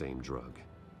 same drug.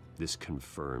 This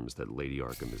confirms that Lady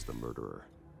Arkham is the murderer.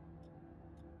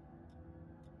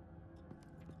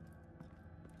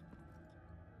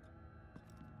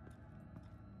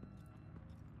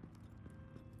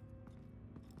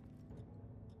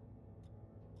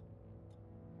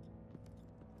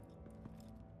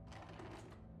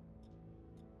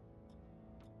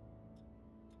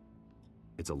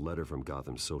 It's a letter from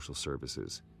Gotham Social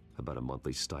Services about a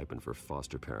monthly stipend for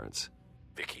foster parents.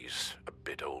 Vicky's a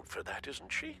bit old for that,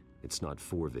 isn't she? It's not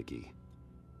for Vicky.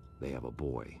 They have a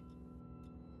boy.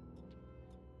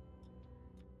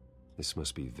 This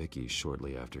must be Vicky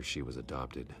shortly after she was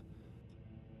adopted.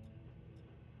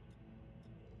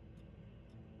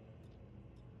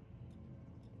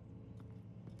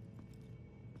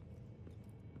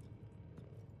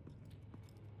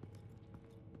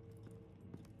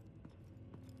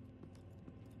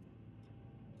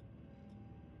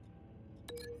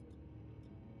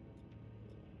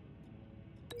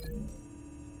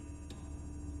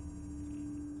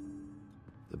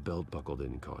 The belt buckle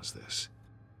didn't cause this.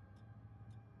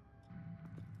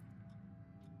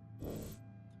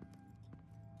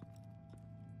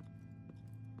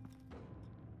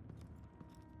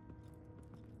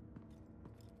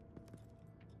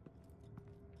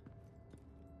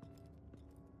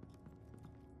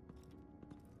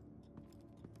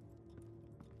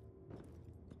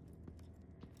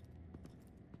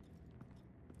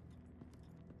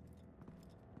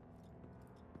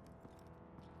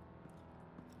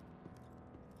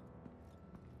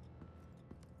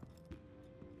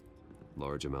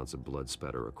 Large amounts of blood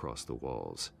spatter across the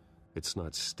walls. It's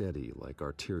not steady like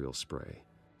arterial spray.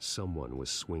 Someone was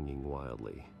swinging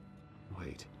wildly.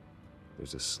 Wait,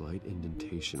 there's a slight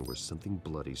indentation where something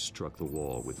bloody struck the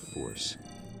wall with force.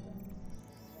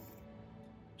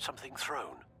 Something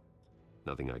thrown?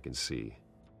 Nothing I can see.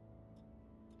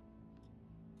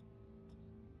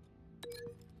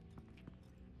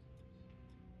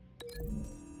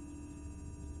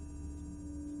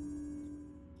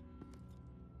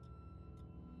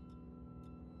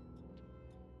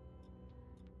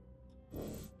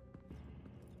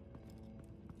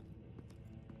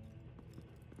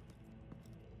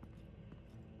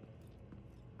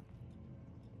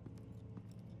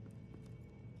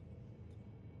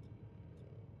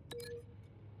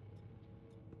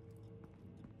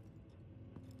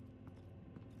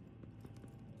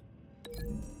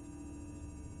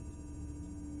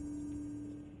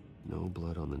 No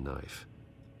blood on the knife.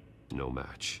 No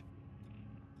match.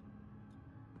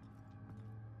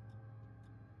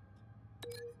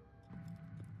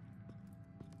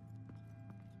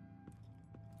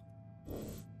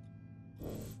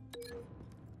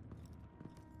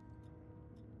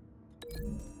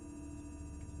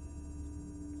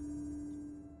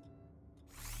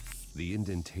 The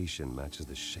indentation matches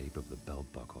the shape of the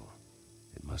belt buckle.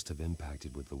 It must have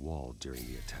impacted with the wall during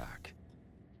the attack.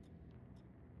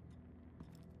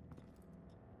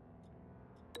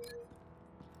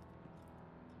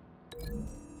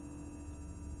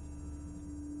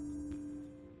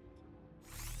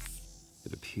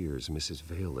 It appears Mrs.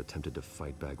 Vale attempted to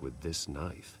fight back with this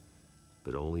knife,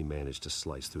 but only managed to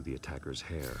slice through the attacker's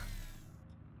hair.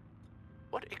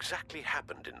 What exactly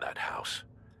happened in that house?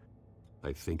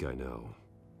 I think I know.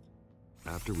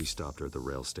 After we stopped her at the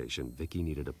rail station, Vicky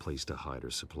needed a place to hide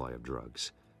her supply of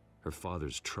drugs. Her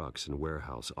father's trucks and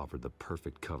warehouse offered the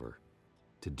perfect cover.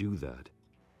 To do that,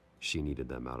 she needed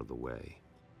them out of the way.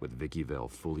 With Vicky Vale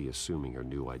fully assuming her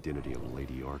new identity of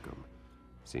Lady Arkham,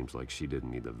 seems like she didn't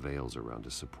need the Vales around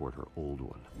to support her old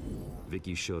one.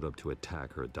 Vicky showed up to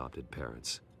attack her adopted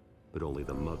parents, but only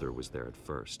the mother was there at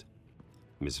first.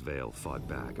 Miss Vale fought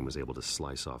back and was able to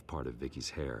slice off part of Vicky's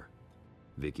hair.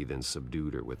 Vicky then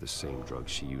subdued her with the same drug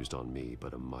she used on me,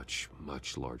 but a much,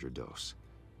 much larger dose.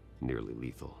 Nearly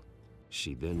lethal.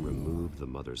 She then removed the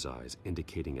mother's eyes,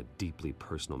 indicating a deeply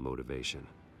personal motivation.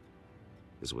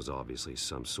 This was obviously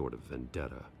some sort of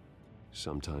vendetta.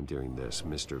 Sometime during this,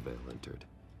 Mr. Vale entered.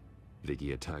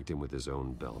 Vicky attacked him with his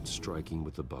own belt, striking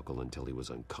with the buckle until he was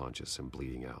unconscious and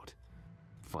bleeding out.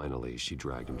 Finally, she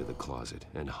dragged him to the closet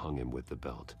and hung him with the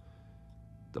belt.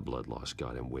 The blood loss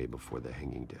got him way before the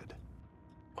hanging did.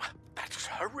 That's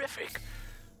horrific.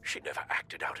 She never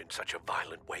acted out in such a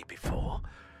violent way before.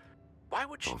 Why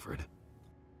would she— Alfred,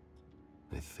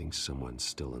 I think someone's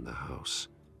still in the house.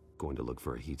 Going to look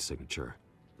for a heat signature.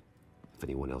 If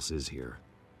anyone else is here,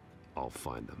 I'll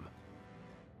find them.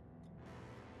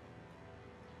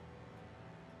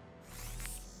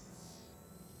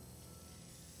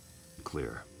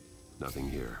 Clear. Nothing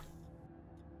here.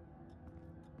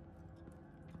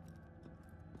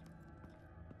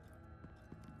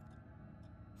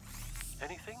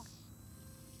 Anything?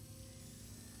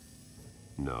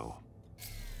 No.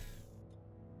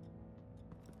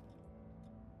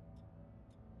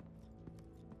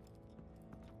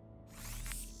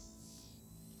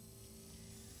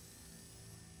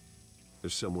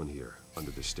 There's someone here,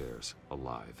 under the stairs,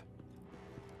 alive.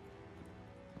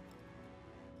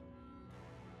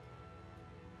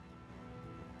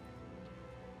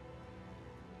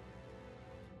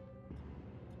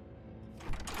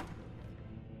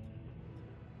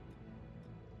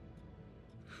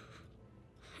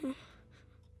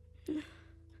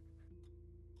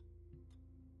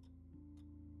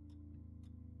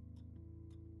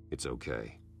 It's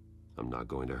okay. I'm not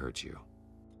going to hurt you.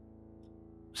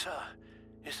 Sir,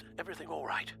 is everything all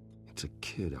right? It's a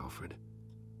kid, Alfred.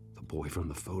 The boy from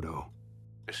the photo.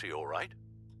 Is he all right?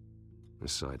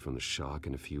 Aside from the shock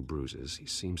and a few bruises, he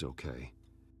seems okay.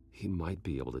 He might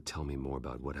be able to tell me more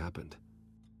about what happened.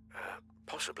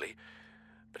 Possibly.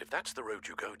 But if that's the road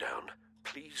you go down,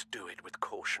 please do it with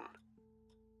caution.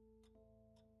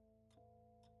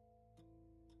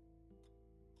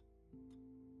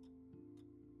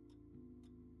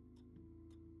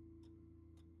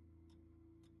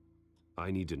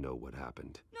 I need to know what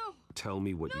happened. No! Tell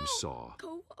me what you saw.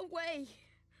 Go away!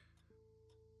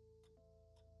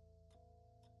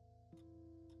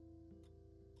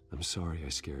 I'm sorry I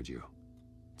scared you.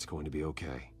 It's going to be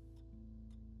okay.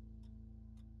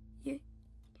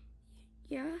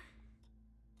 Yeah?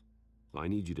 I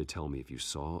need you to tell me if you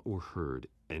saw or heard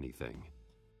anything.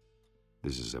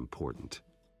 This is important.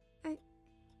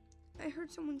 I heard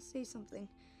someone say something.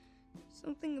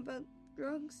 Something about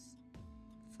drugs,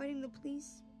 fighting the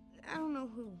police. I don't know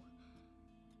who.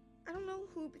 I don't know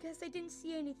who because I didn't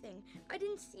see anything. I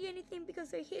didn't see anything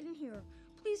because I hid in here.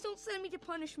 Please don't send me to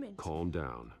punishment. Calm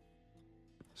down.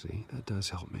 See, that does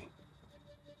help me.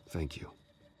 Thank you.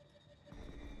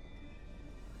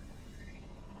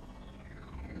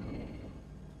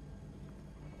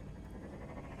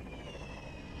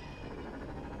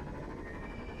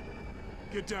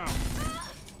 Get down!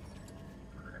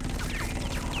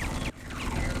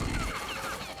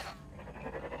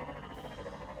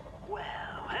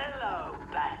 Well, hello,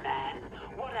 Batman.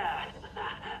 What a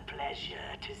pleasure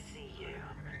to see you.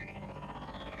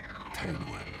 Penguin.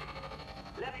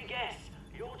 Let me guess,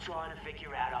 you're trying to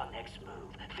figure out our next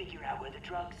move. Figure out where the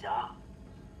drugs are.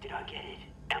 Did I get it?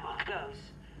 Am I close?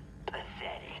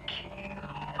 Pathetic.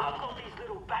 I've got these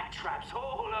little bat traps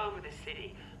all over the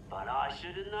city, but I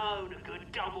should have known a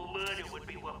good double murder would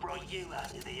be what brought you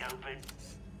out in the open.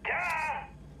 Ah!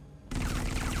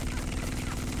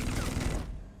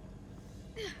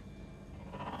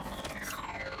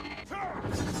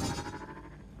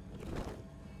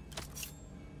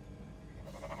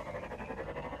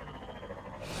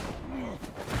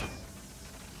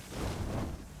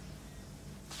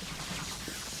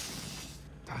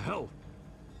 The hell?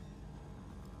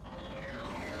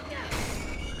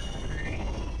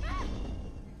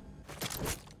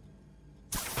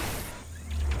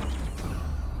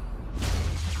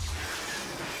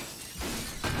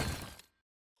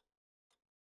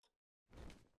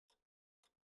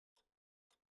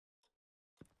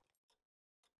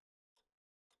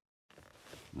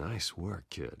 Nice work,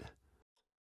 kid.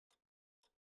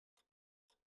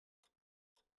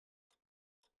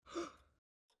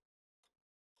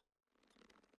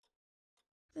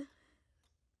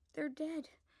 They're dead.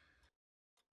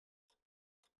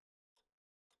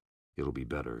 It'll be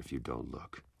better if you don't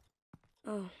look.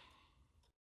 Oh,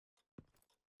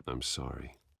 I'm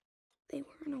sorry. they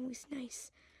weren't always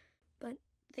nice, but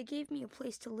they gave me a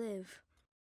place to live.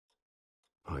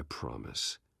 I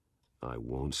promise. I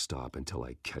won't stop until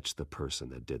I catch the person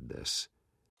that did this.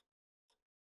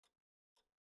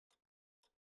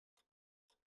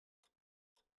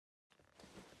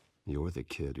 You're the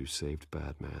kid who saved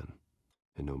Batman.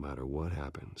 And no matter what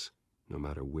happens, no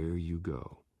matter where you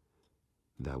go,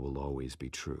 that will always be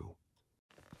true.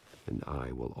 And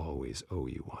I will always owe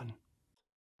you one.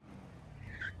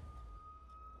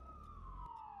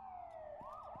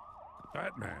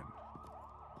 Batman.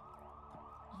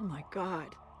 Oh my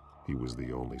God. He was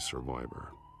the only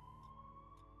survivor.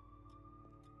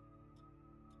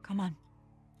 Come on,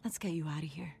 let's get you out of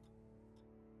here.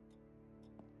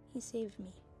 He saved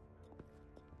me.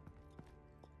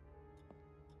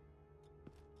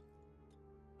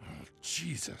 Oh,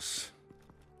 Jesus.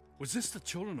 Was this the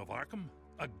children of Arkham?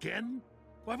 Again?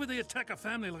 Why would they attack a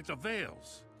family like the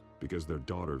Vales? Because their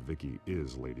daughter, Vicky,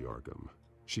 is Lady Arkham.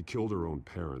 She killed her own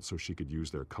parents so she could use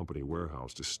their company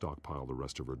warehouse to stockpile the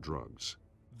rest of her drugs.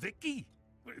 Vicky?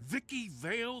 Vicky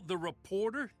Vale, the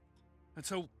reporter? And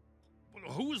so,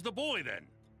 who was the boy then?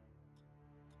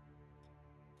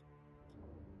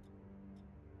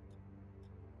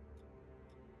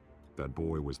 That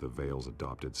boy was the Vale's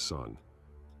adopted son.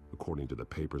 According to the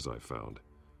papers I found,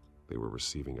 they were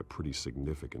receiving a pretty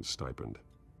significant stipend.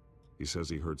 He says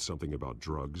he heard something about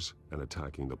drugs and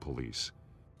attacking the police.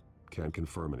 Can't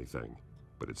confirm anything,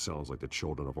 but it sounds like the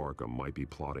children of Arkham might be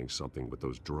plotting something with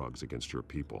those drugs against your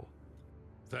people.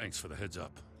 Thanks for the heads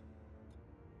up.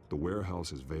 The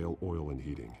warehouse is Vale Oil and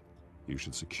Heating. You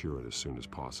should secure it as soon as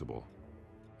possible.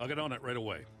 I'll get on it right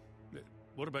away.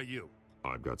 What about you?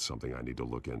 I've got something I need to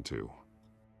look into.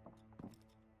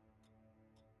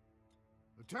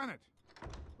 Lieutenant,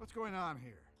 what's going on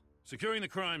here? Securing the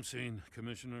crime scene,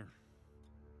 Commissioner.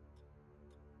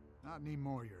 Not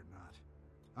anymore, you're not.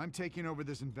 I'm taking over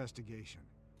this investigation.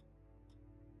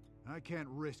 I can't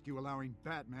risk you allowing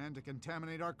Batman to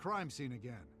contaminate our crime scene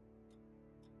again.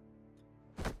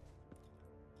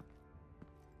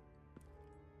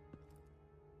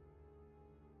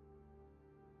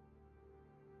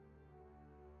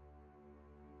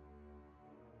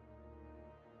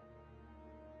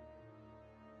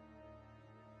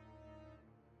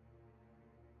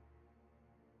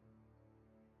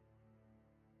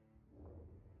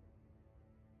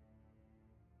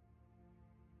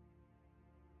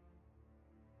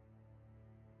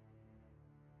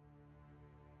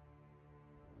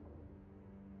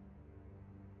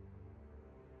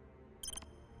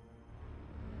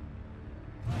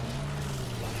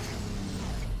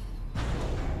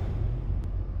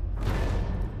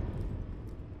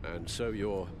 And so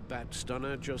your bat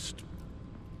stunner just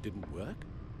didn't work?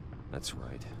 That's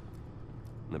right.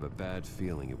 I have a bad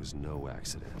feeling it was no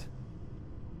accident.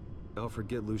 Alfred,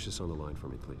 get Lucius on the line for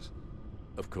me, please.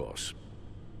 Of course.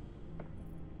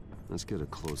 Let's get a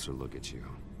closer look at you.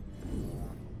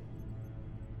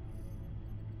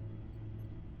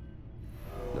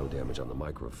 No damage on the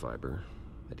microfiber.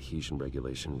 Adhesion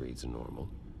regulation reads normal.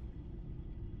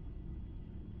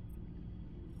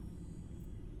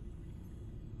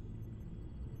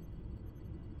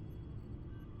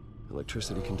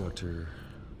 Electricity conductor,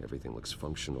 everything looks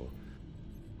functional.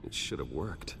 It should have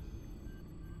worked.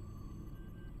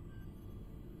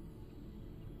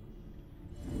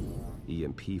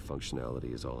 EMP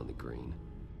functionality is all in the green.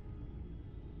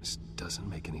 This doesn't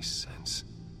make any sense.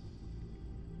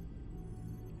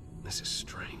 This is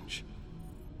strange.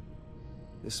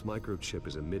 This microchip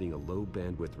is emitting a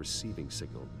low-bandwidth receiving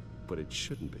signal, but it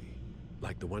shouldn't be.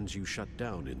 Like the ones you shut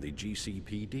down in the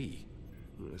GCPD?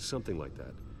 Something like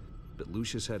that. But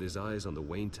Lucius had his eyes on the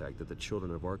Wayne tag that the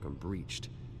Children of Arkham breached.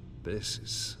 This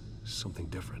is something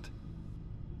different.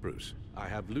 Bruce, I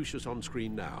have Lucius on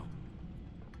screen now.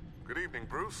 Good evening,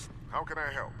 Bruce. How can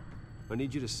I help? I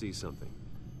need you to see something.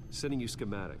 Sending you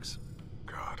schematics.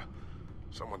 God,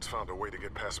 someone's found a way to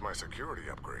get past my security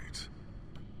upgrades.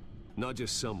 Not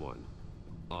just someone.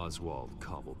 Oswald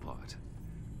Cobblepot.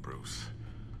 Bruce,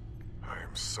 I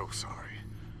am so sorry.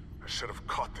 I should have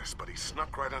caught this, but he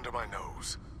snuck right under my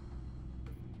nose.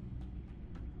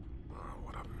 Oh,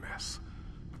 what a mess.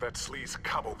 That sleaze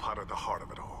Cobblepot at the heart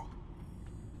of it all.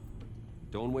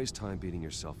 Don't waste time beating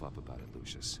yourself up about it,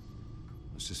 Lucius.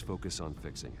 Let's just focus on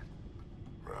fixing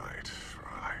it. Right,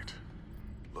 right.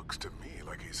 Looks to me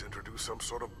like he's introduced some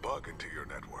sort of bug into your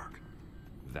network.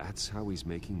 That's how he's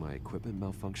making my equipment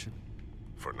malfunction?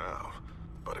 For now.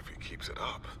 But if he keeps it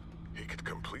up, he could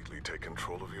completely take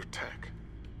control of your tech.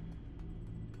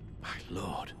 My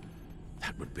lord,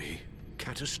 that would be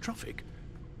catastrophic.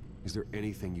 Is there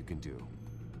anything you can do?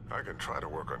 I can try to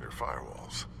work on your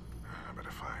firewalls. But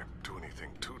if I do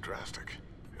anything too drastic,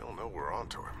 he'll know we're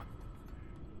onto him.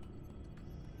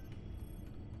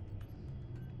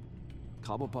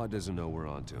 Cobblepot doesn't know we're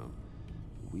onto him.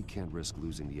 We can't risk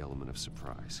losing the element of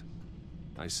surprise.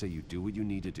 I say you do what you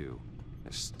need to do,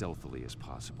 as stealthily as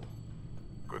possible.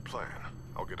 Good plan.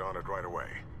 I'll get on it right away.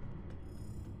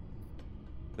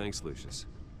 Thanks, Lucius.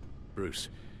 Bruce,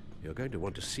 you're going to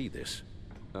want to see this.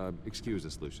 Excuse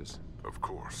us, Lucius. Of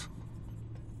course.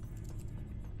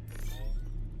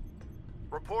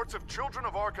 Reports of Children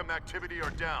of Arkham activity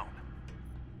are down.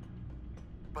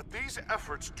 But these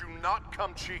efforts do not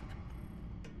come cheap.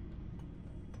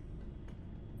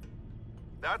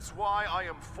 That's why I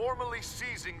am formally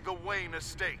seizing the Wayne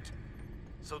estate,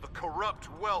 so the corrupt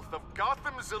wealth of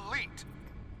Gotham's elite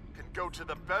can go to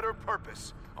the better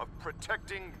purpose of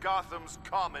protecting Gotham's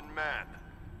common man.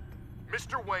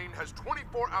 Mr. Wayne has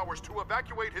 24 hours to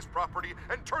evacuate his property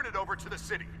and turn it over to the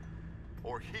city,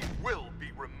 or he will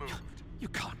be removed. You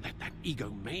can't let that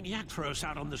egomaniac throw us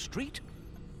out on the street.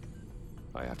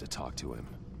 I have to talk to him.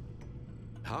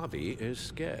 Harvey is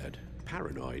scared,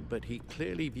 paranoid, but he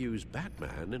clearly views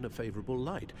Batman in a favorable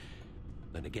light.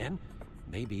 Then again,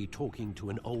 maybe talking to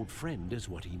an old friend is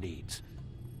what he needs.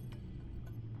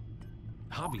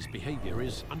 Harvey's behavior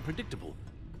is unpredictable,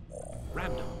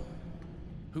 random.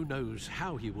 Who knows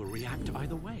how he will react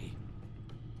either way?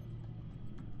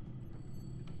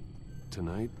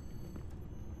 Tonight,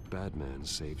 Batman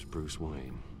saves Bruce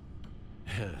Wayne.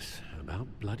 Yes, about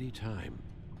bloody time.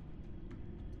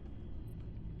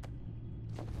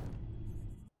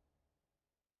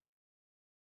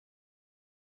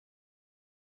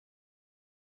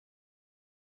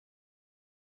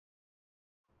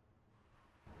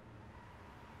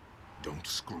 Don't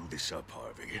screw this up,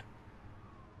 Harvey.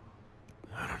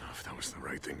 I don't know if if that was the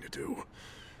right thing to do.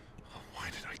 Why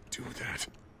did I do that?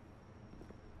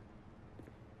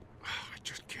 I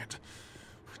just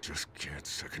can't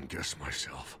second guess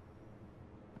myself.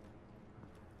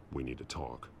 We need to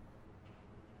talk.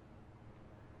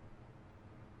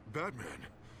 Batman.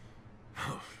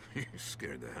 Oh, you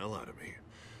scared the hell out of me.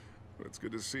 It's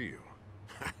good to see you.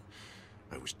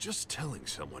 I was just telling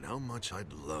someone how much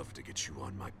I'd love to get you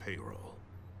on my payroll.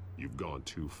 You've gone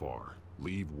too far.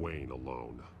 Leave Wayne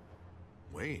alone.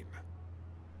 Wayne?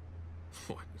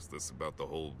 What, is this about the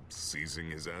whole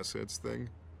seizing his assets thing?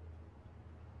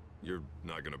 You're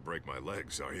not gonna break my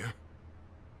legs, are you?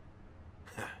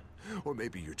 Or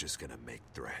maybe you're just gonna make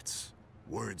threats.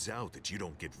 Words out that you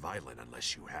don't get violent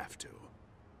unless you have to.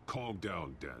 Calm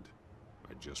down, Dent.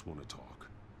 I just want to talk.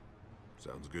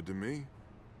 Sounds good to me.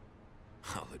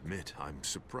 I'll admit, I'm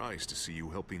surprised to see you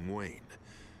helping Wayne.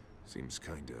 Seems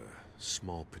kinda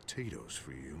small potatoes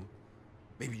for you.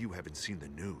 Maybe you haven't seen the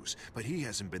news, but he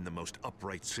hasn't been the most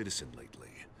upright citizen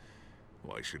lately.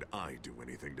 Why should I do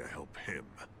anything to help him?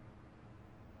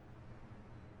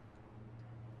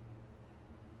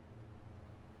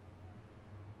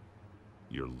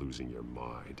 You're losing your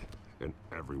mind, and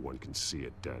everyone can see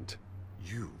it, Dent.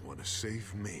 You want to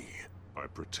save me? I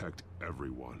protect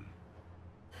everyone.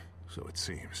 So it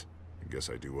seems. I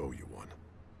guess I do owe you one.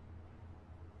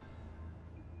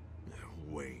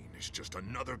 Wayne is just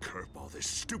another curveball this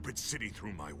stupid city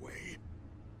threw my way.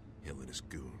 Hill and his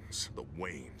goons, the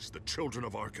Waynes, the children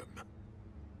of Arkham.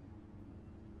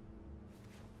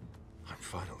 I'm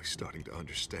finally starting to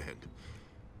understand.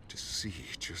 To see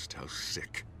just how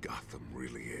sick Gotham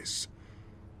really is.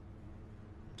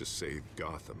 To save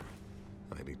Gotham,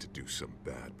 I need to do some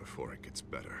bad before it gets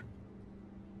better.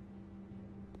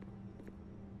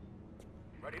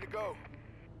 Ready to go.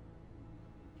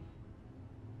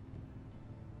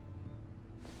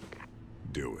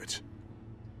 Do it.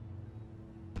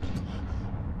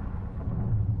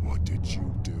 What did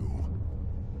you do?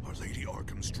 Are Lady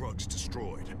Arkham's drugs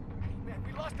destroyed? Man,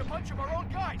 we lost a bunch of our own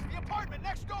guys. The apartment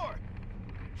next door.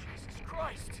 Jesus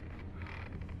Christ.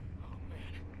 Oh,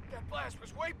 man. That blast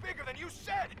was way bigger than you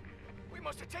said. We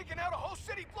must have taken out a whole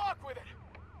city block with it.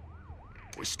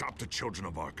 We stopped the children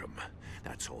of Arkham.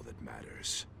 That's all that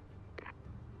matters.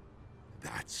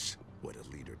 That's what a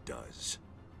leader does.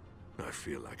 I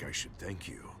feel like I should thank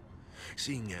you,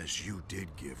 seeing as you did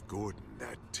give Gordon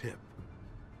that tip.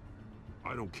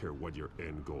 I don't care what your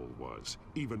end goal was.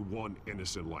 Even one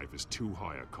innocent life is too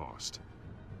high a cost.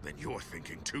 Then you're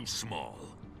thinking too small.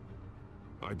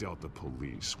 I doubt the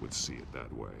police would see it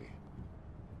that way.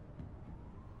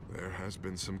 There has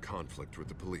been some conflict with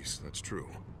the police, that's true.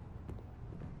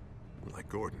 Like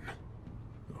Gordon.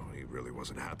 Oh, he really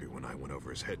wasn't happy when I went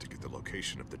over his head to get the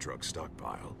location of the drug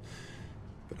stockpile.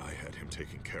 But I had him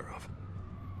taken care of.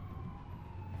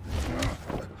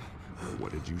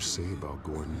 What did you say about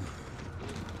Gordon?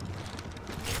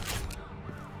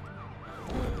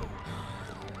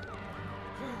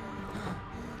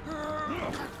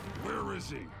 Where is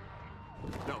he?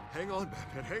 No, hang on,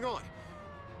 Batman, hang on.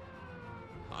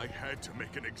 I had to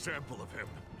make an example of him.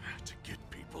 To get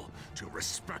people to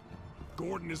respect.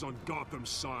 Gordon is on Gotham's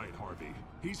side, Harvey.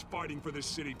 He's fighting for this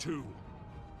city, too.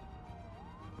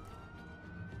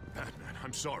 Batman,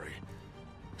 I'm sorry.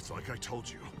 It's like I told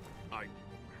you.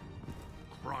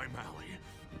 Crime Alley.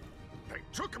 They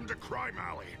took him to Crime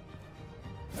Alley.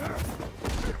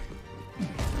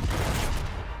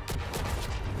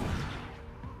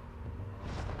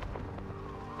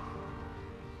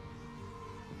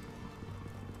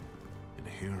 And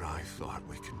here I thought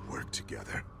we could work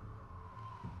together.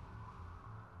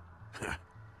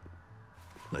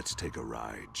 Let's take a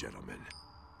ride, gentlemen.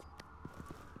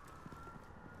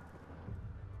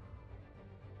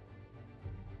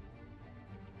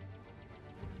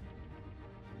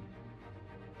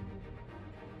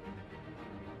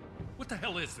 What the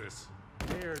hell is this?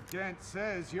 Mayor Dent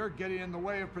says you're getting in the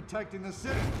way of protecting the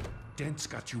city. Dent's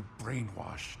got you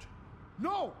brainwashed.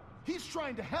 No! He's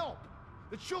trying to help!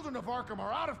 The children of Arkham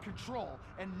are out of control,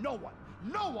 and no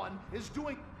one is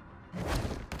doing...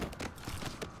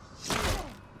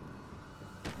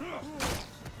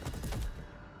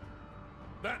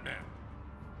 Batman!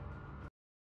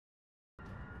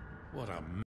 What a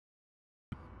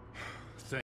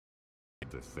thing.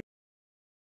 The thing.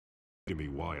 Give me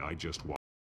why I just watched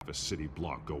a city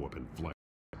block go up in flames.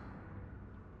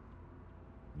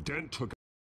 Dent took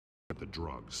the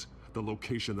drugs, the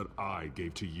location that I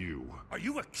gave to you. Are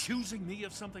you accusing me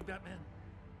of something, Batman?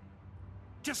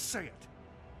 Just say it.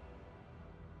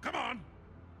 Come on!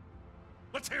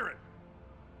 Let's hear it!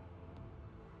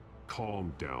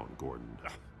 Calm down, Gordon.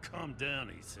 Calm down,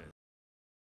 he said.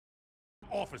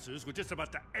 officers were just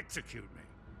about to execute me.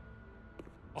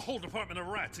 A whole department of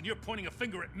rats, and you're pointing a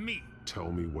finger at me.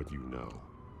 Tell me what you know.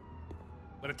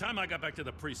 By the time I got back to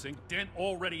the precinct, Dent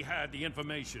already had the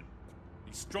information.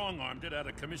 He strong-armed it out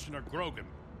of Commissioner Grogan.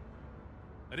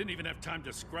 I didn't even have time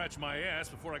to scratch my ass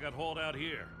before I got hauled out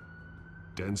here.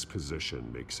 Dent's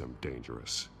position makes him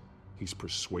dangerous. He's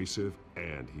persuasive,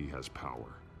 and he has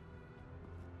power.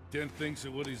 Dent thinks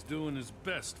that what he's doing is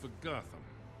best for Gotham.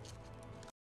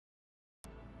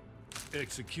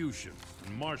 Execution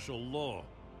and martial law.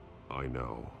 I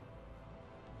know.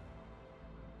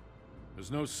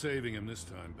 There's no saving him this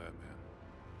time, Batman.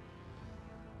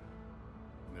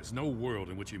 And there's no world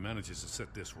in which he manages to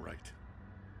set this right.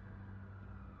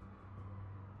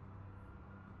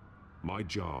 My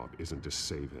job isn't to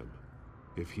save him.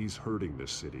 If he's hurting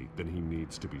this city, then he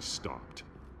needs to be stopped.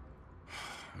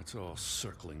 It's all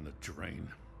circling the drain.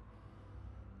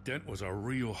 Dent was a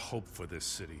real hope for this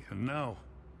city, and now...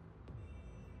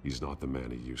 He's not the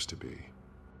man he used to be.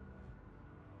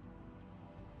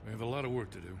 We have a lot of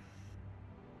work to do.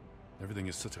 Everything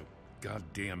is such a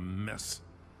goddamn mess.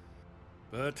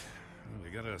 But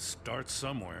we gotta start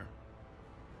somewhere.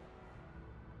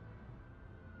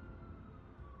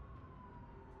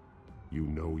 You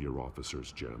know your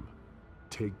officers, Jim.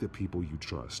 Take the people you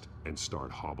trust and start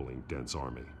hobbling Dent's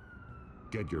army.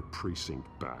 Get your precinct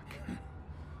back.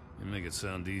 You make it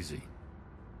sound easy.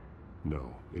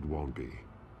 No, it won't be.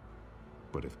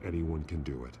 But if anyone can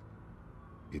do it,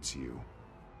 it's you.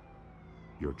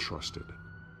 You're trusted.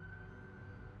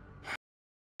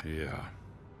 Yeah.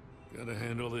 Gotta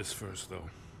handle this first, though.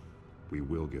 We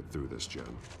will get through this,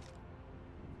 Jim.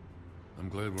 I'm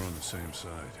glad we're on the same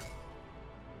side.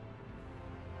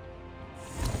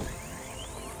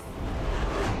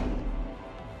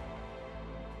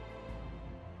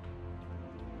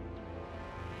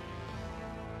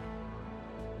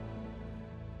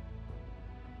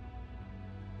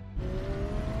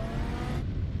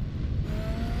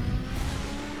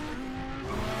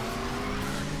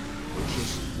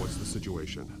 What's the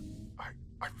situation?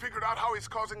 I figured out how he's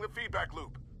causing the feedback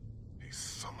loop. He's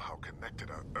somehow connected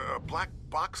a black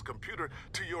box computer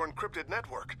to your encrypted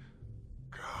network.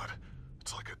 God,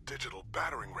 it's like a digital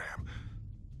battering ram.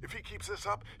 If he keeps this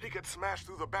up, he could smash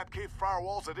through the Batcave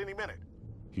firewalls at any minute.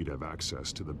 He'd have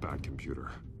access to the Bat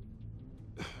computer.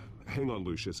 Hang on,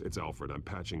 Lucius. It's Alfred. I'm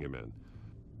patching him in.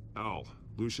 Al,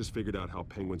 Lucius figured out how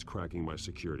Penguin's cracking my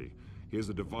security. He has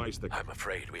a device that... I'm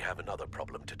afraid we have another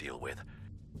problem to deal with.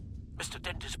 Mr.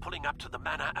 Dent is pulling up to the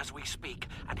manor as we speak,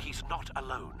 and he's not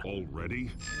alone.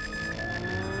 Already?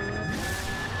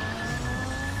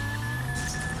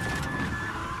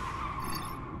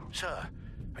 Sir,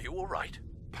 are you all right?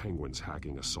 Penguin's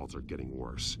hacking assaults are getting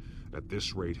worse. At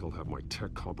this rate, he'll have my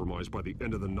tech compromised by the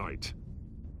end of the night.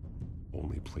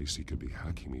 Only place he could be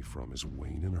hacking me from is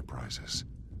Wayne Enterprises.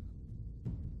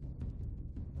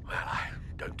 Well, I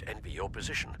don't envy your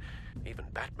position. Even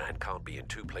Batman can't be in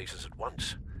two places at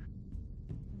once.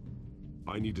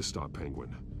 I need to stop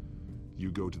Penguin. You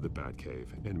go to the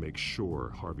Batcave and make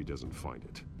sure Harvey doesn't find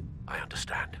it. I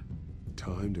understand.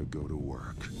 Time to go to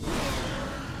work.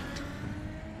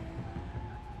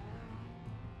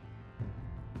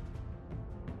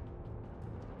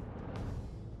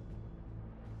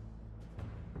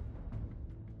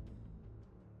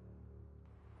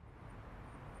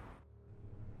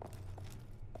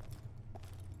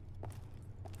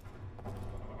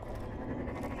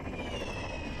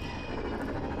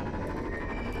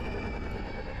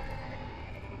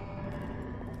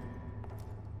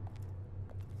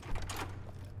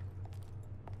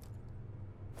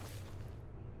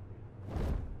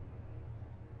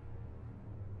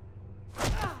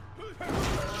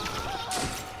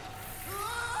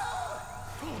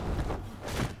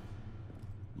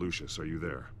 Lucius, are you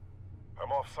there?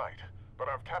 I'm off-site, but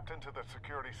I've tapped into the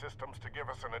security systems to give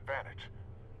us an advantage.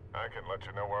 I can let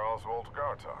you know where Oswald's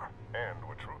guards are, and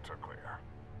which routes are clear.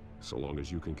 So long as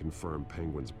you can confirm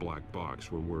Penguin's black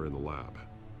box when we're in the lab.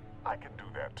 I can do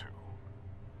that too.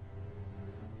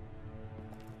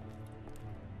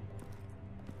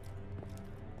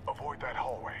 Avoid that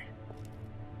hallway.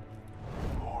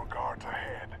 More guards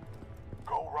ahead.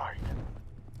 Go right.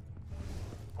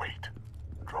 Wait.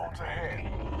 Drones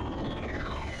ahead.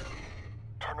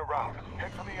 Turn around.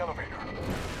 Head for the elevator.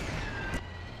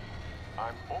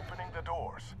 I'm opening the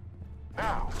doors.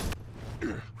 Now!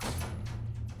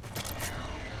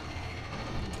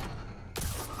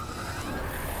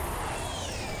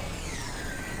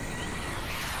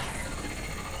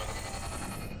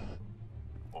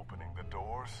 Opening the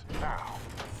doors now.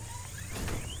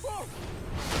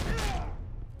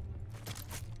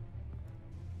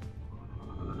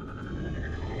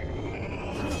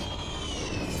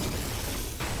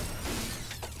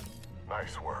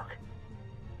 Nice work.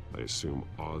 I assume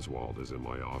Oswald is in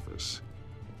my office.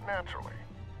 Naturally.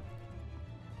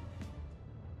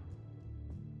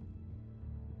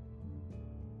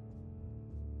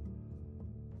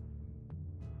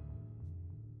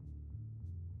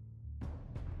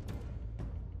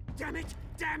 Damn it!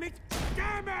 Damn it!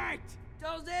 Damn it!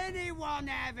 Does anyone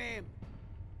have him?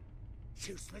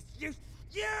 Useless,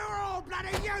 you're all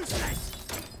bloody useless!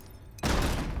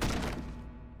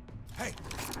 Hey,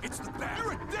 it's the bat.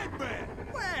 You're a dead man!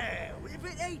 Well, if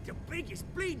it ain't the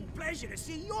biggest bleeding pleasure to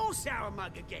see your sour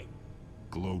mug again.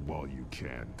 Gloat while you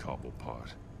can, Cobblepot.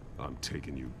 I'm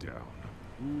taking you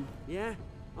down. Yeah?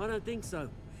 I don't think so.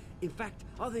 In fact,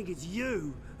 I think it's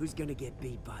you who's gonna get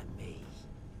beat by me.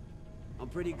 I'm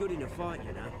pretty good in a fight,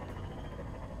 you know.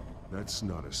 That's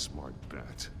not a smart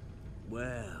bet.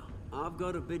 Well, I've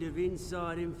got a bit of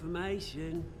inside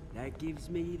information that gives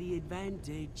me the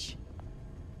advantage.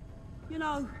 You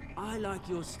know, I like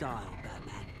your style,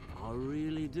 Batman. I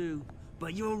really do.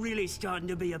 But you're really starting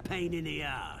to be a pain in the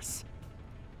ass.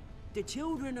 The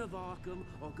children of Arkham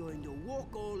are going to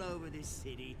walk all over this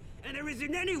city, and there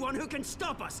isn't anyone who can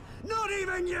stop us! Not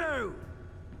even you!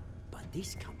 But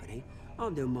this company,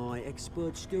 under my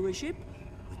expert stewardship,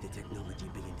 with the technology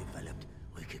being developed,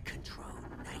 we could control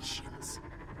nations.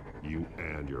 You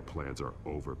and your plans are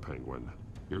over, Penguin.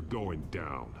 You're going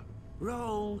down.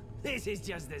 Wrong. This is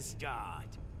just the start.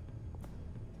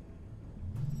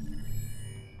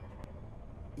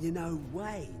 You know,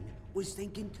 Wayne was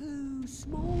thinking too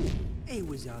small. He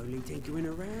was only tinkering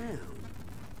around.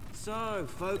 So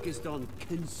focused on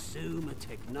consumer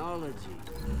technology.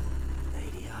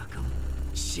 Lady Arkham,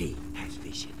 she has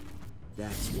vision.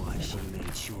 That's why she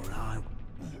made sure I...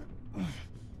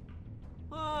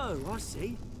 Oh, I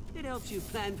see. It helps you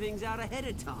plan things out ahead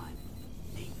of time.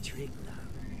 Neat trick, though.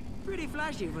 Pretty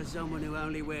flashy for someone who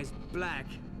only wears black.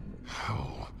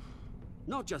 Hell.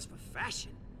 Not just for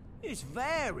fashion. It's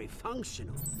very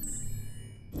functional.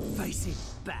 Face it,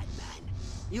 Batman.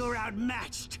 You're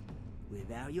outmatched.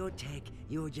 Without your tech,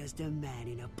 you're just a man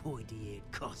in a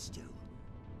pointy-eared costume.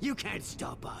 You can't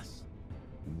stop us.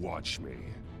 Watch me.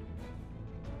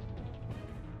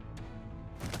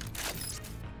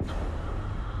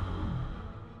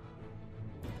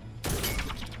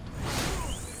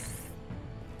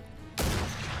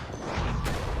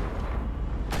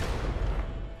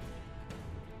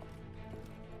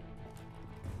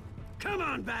 Come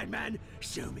on, Batman!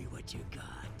 Show me what you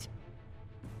got.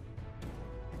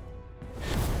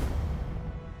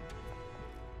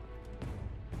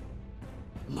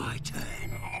 My turn.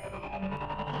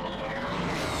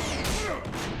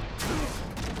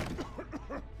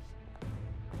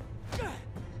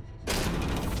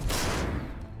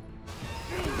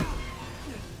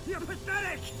 You're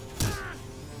pathetic!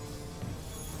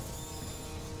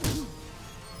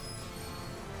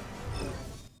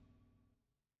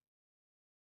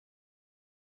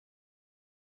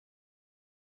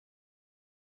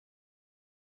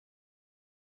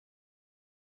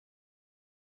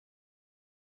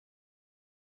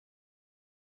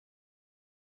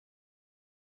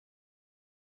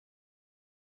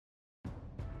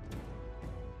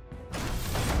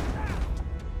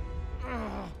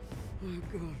 Oh,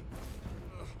 God.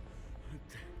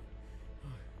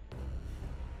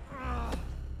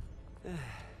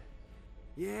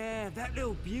 Yeah, that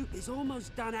little beaut is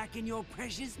almost done hacking your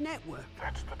precious network.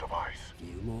 That's the device.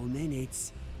 Few more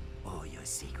minutes, all your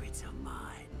secrets are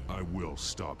mine. I will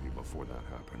stop you before that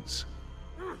happens.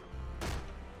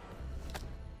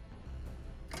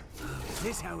 Is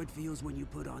this how it feels when you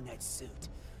put on that suit?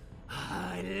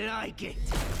 I like it!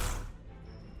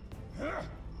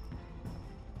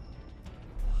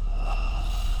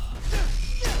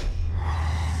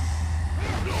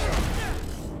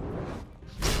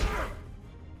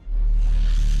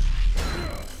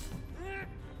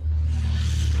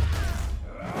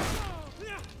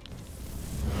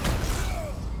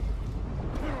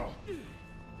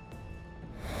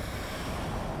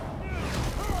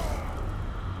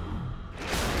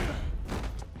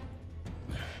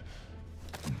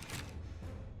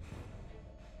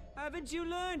 Haven't you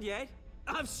learned yet?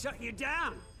 I've shut you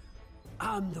down.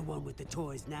 I'm the one with the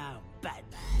toys now,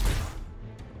 Batman.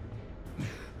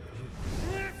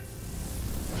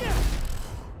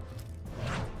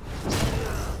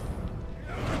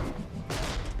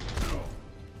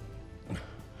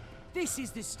 This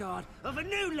is the start of a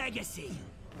new legacy.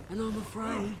 And I'm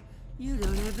afraid you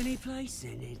don't have any place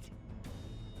in it.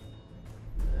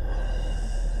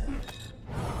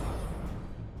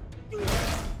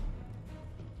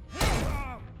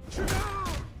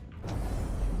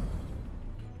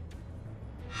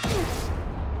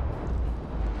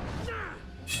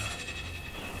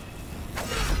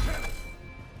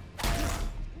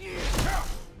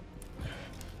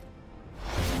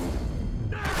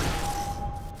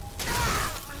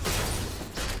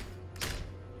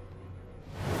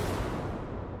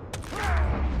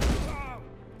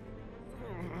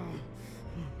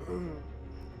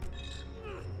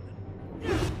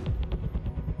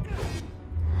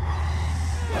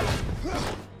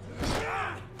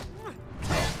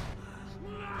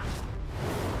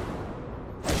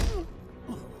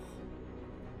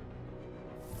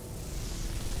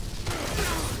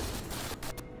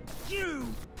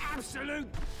 absolute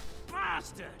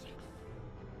bastard!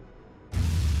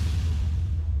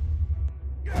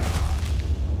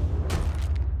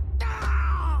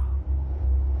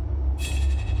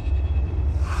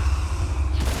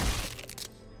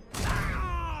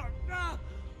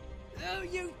 Oh,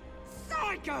 you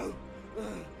psycho!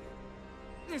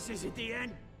 This isn't the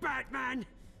end, Batman!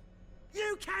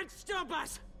 You can't stop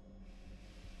us!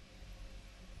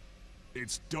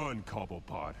 It's done,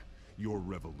 Cobblepot. Your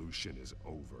revolution is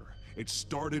over. It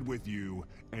started with you,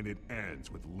 and it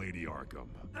ends with Lady Arkham.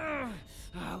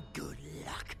 Oh, good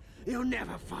luck. You'll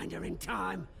never find her in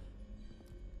time.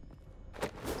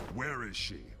 Where is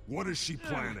she? What is she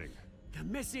planning? The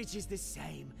message is the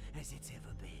same as it's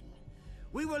ever been.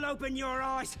 We will open your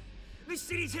eyes. The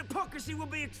city's hypocrisy will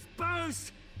be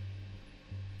exposed.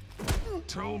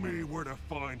 Tell me where to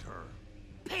find her.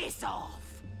 Piss off!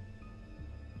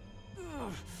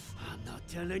 I'm not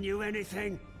telling you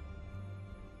anything.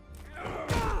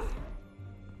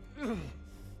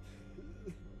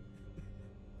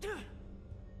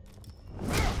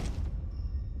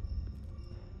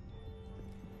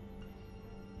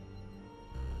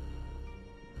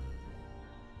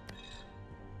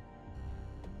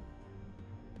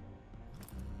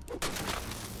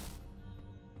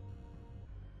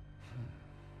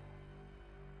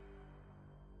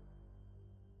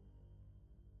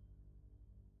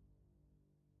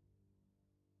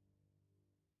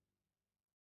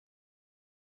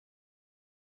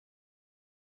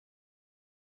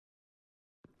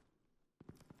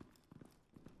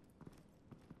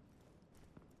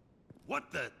 What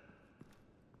the?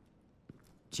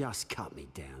 Just cut me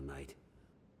down, mate.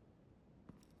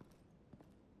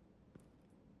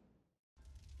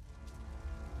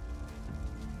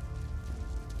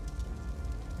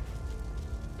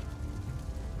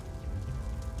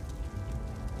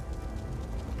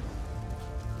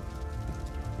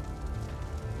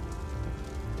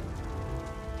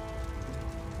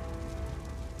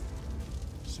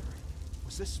 Sir,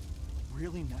 was this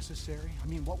really necessary? I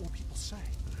mean, what will people say?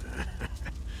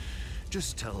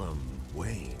 Just tell him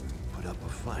Wayne put up a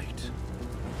fight.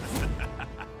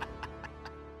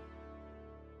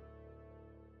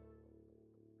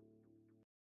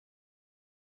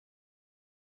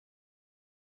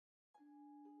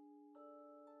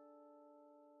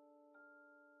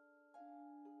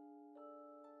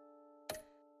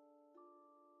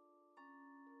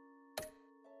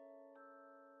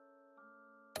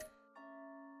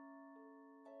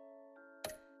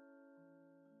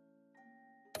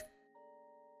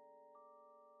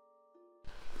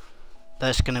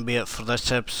 That's gonna be it for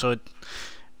this episode.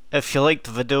 If you liked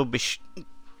the video, be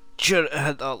sure to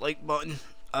hit that like button.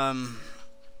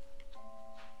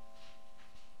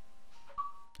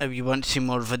 If you want to see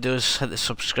more videos, hit the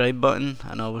subscribe button,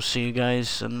 and I will see you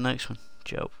guys in the next one.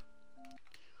 Ciao.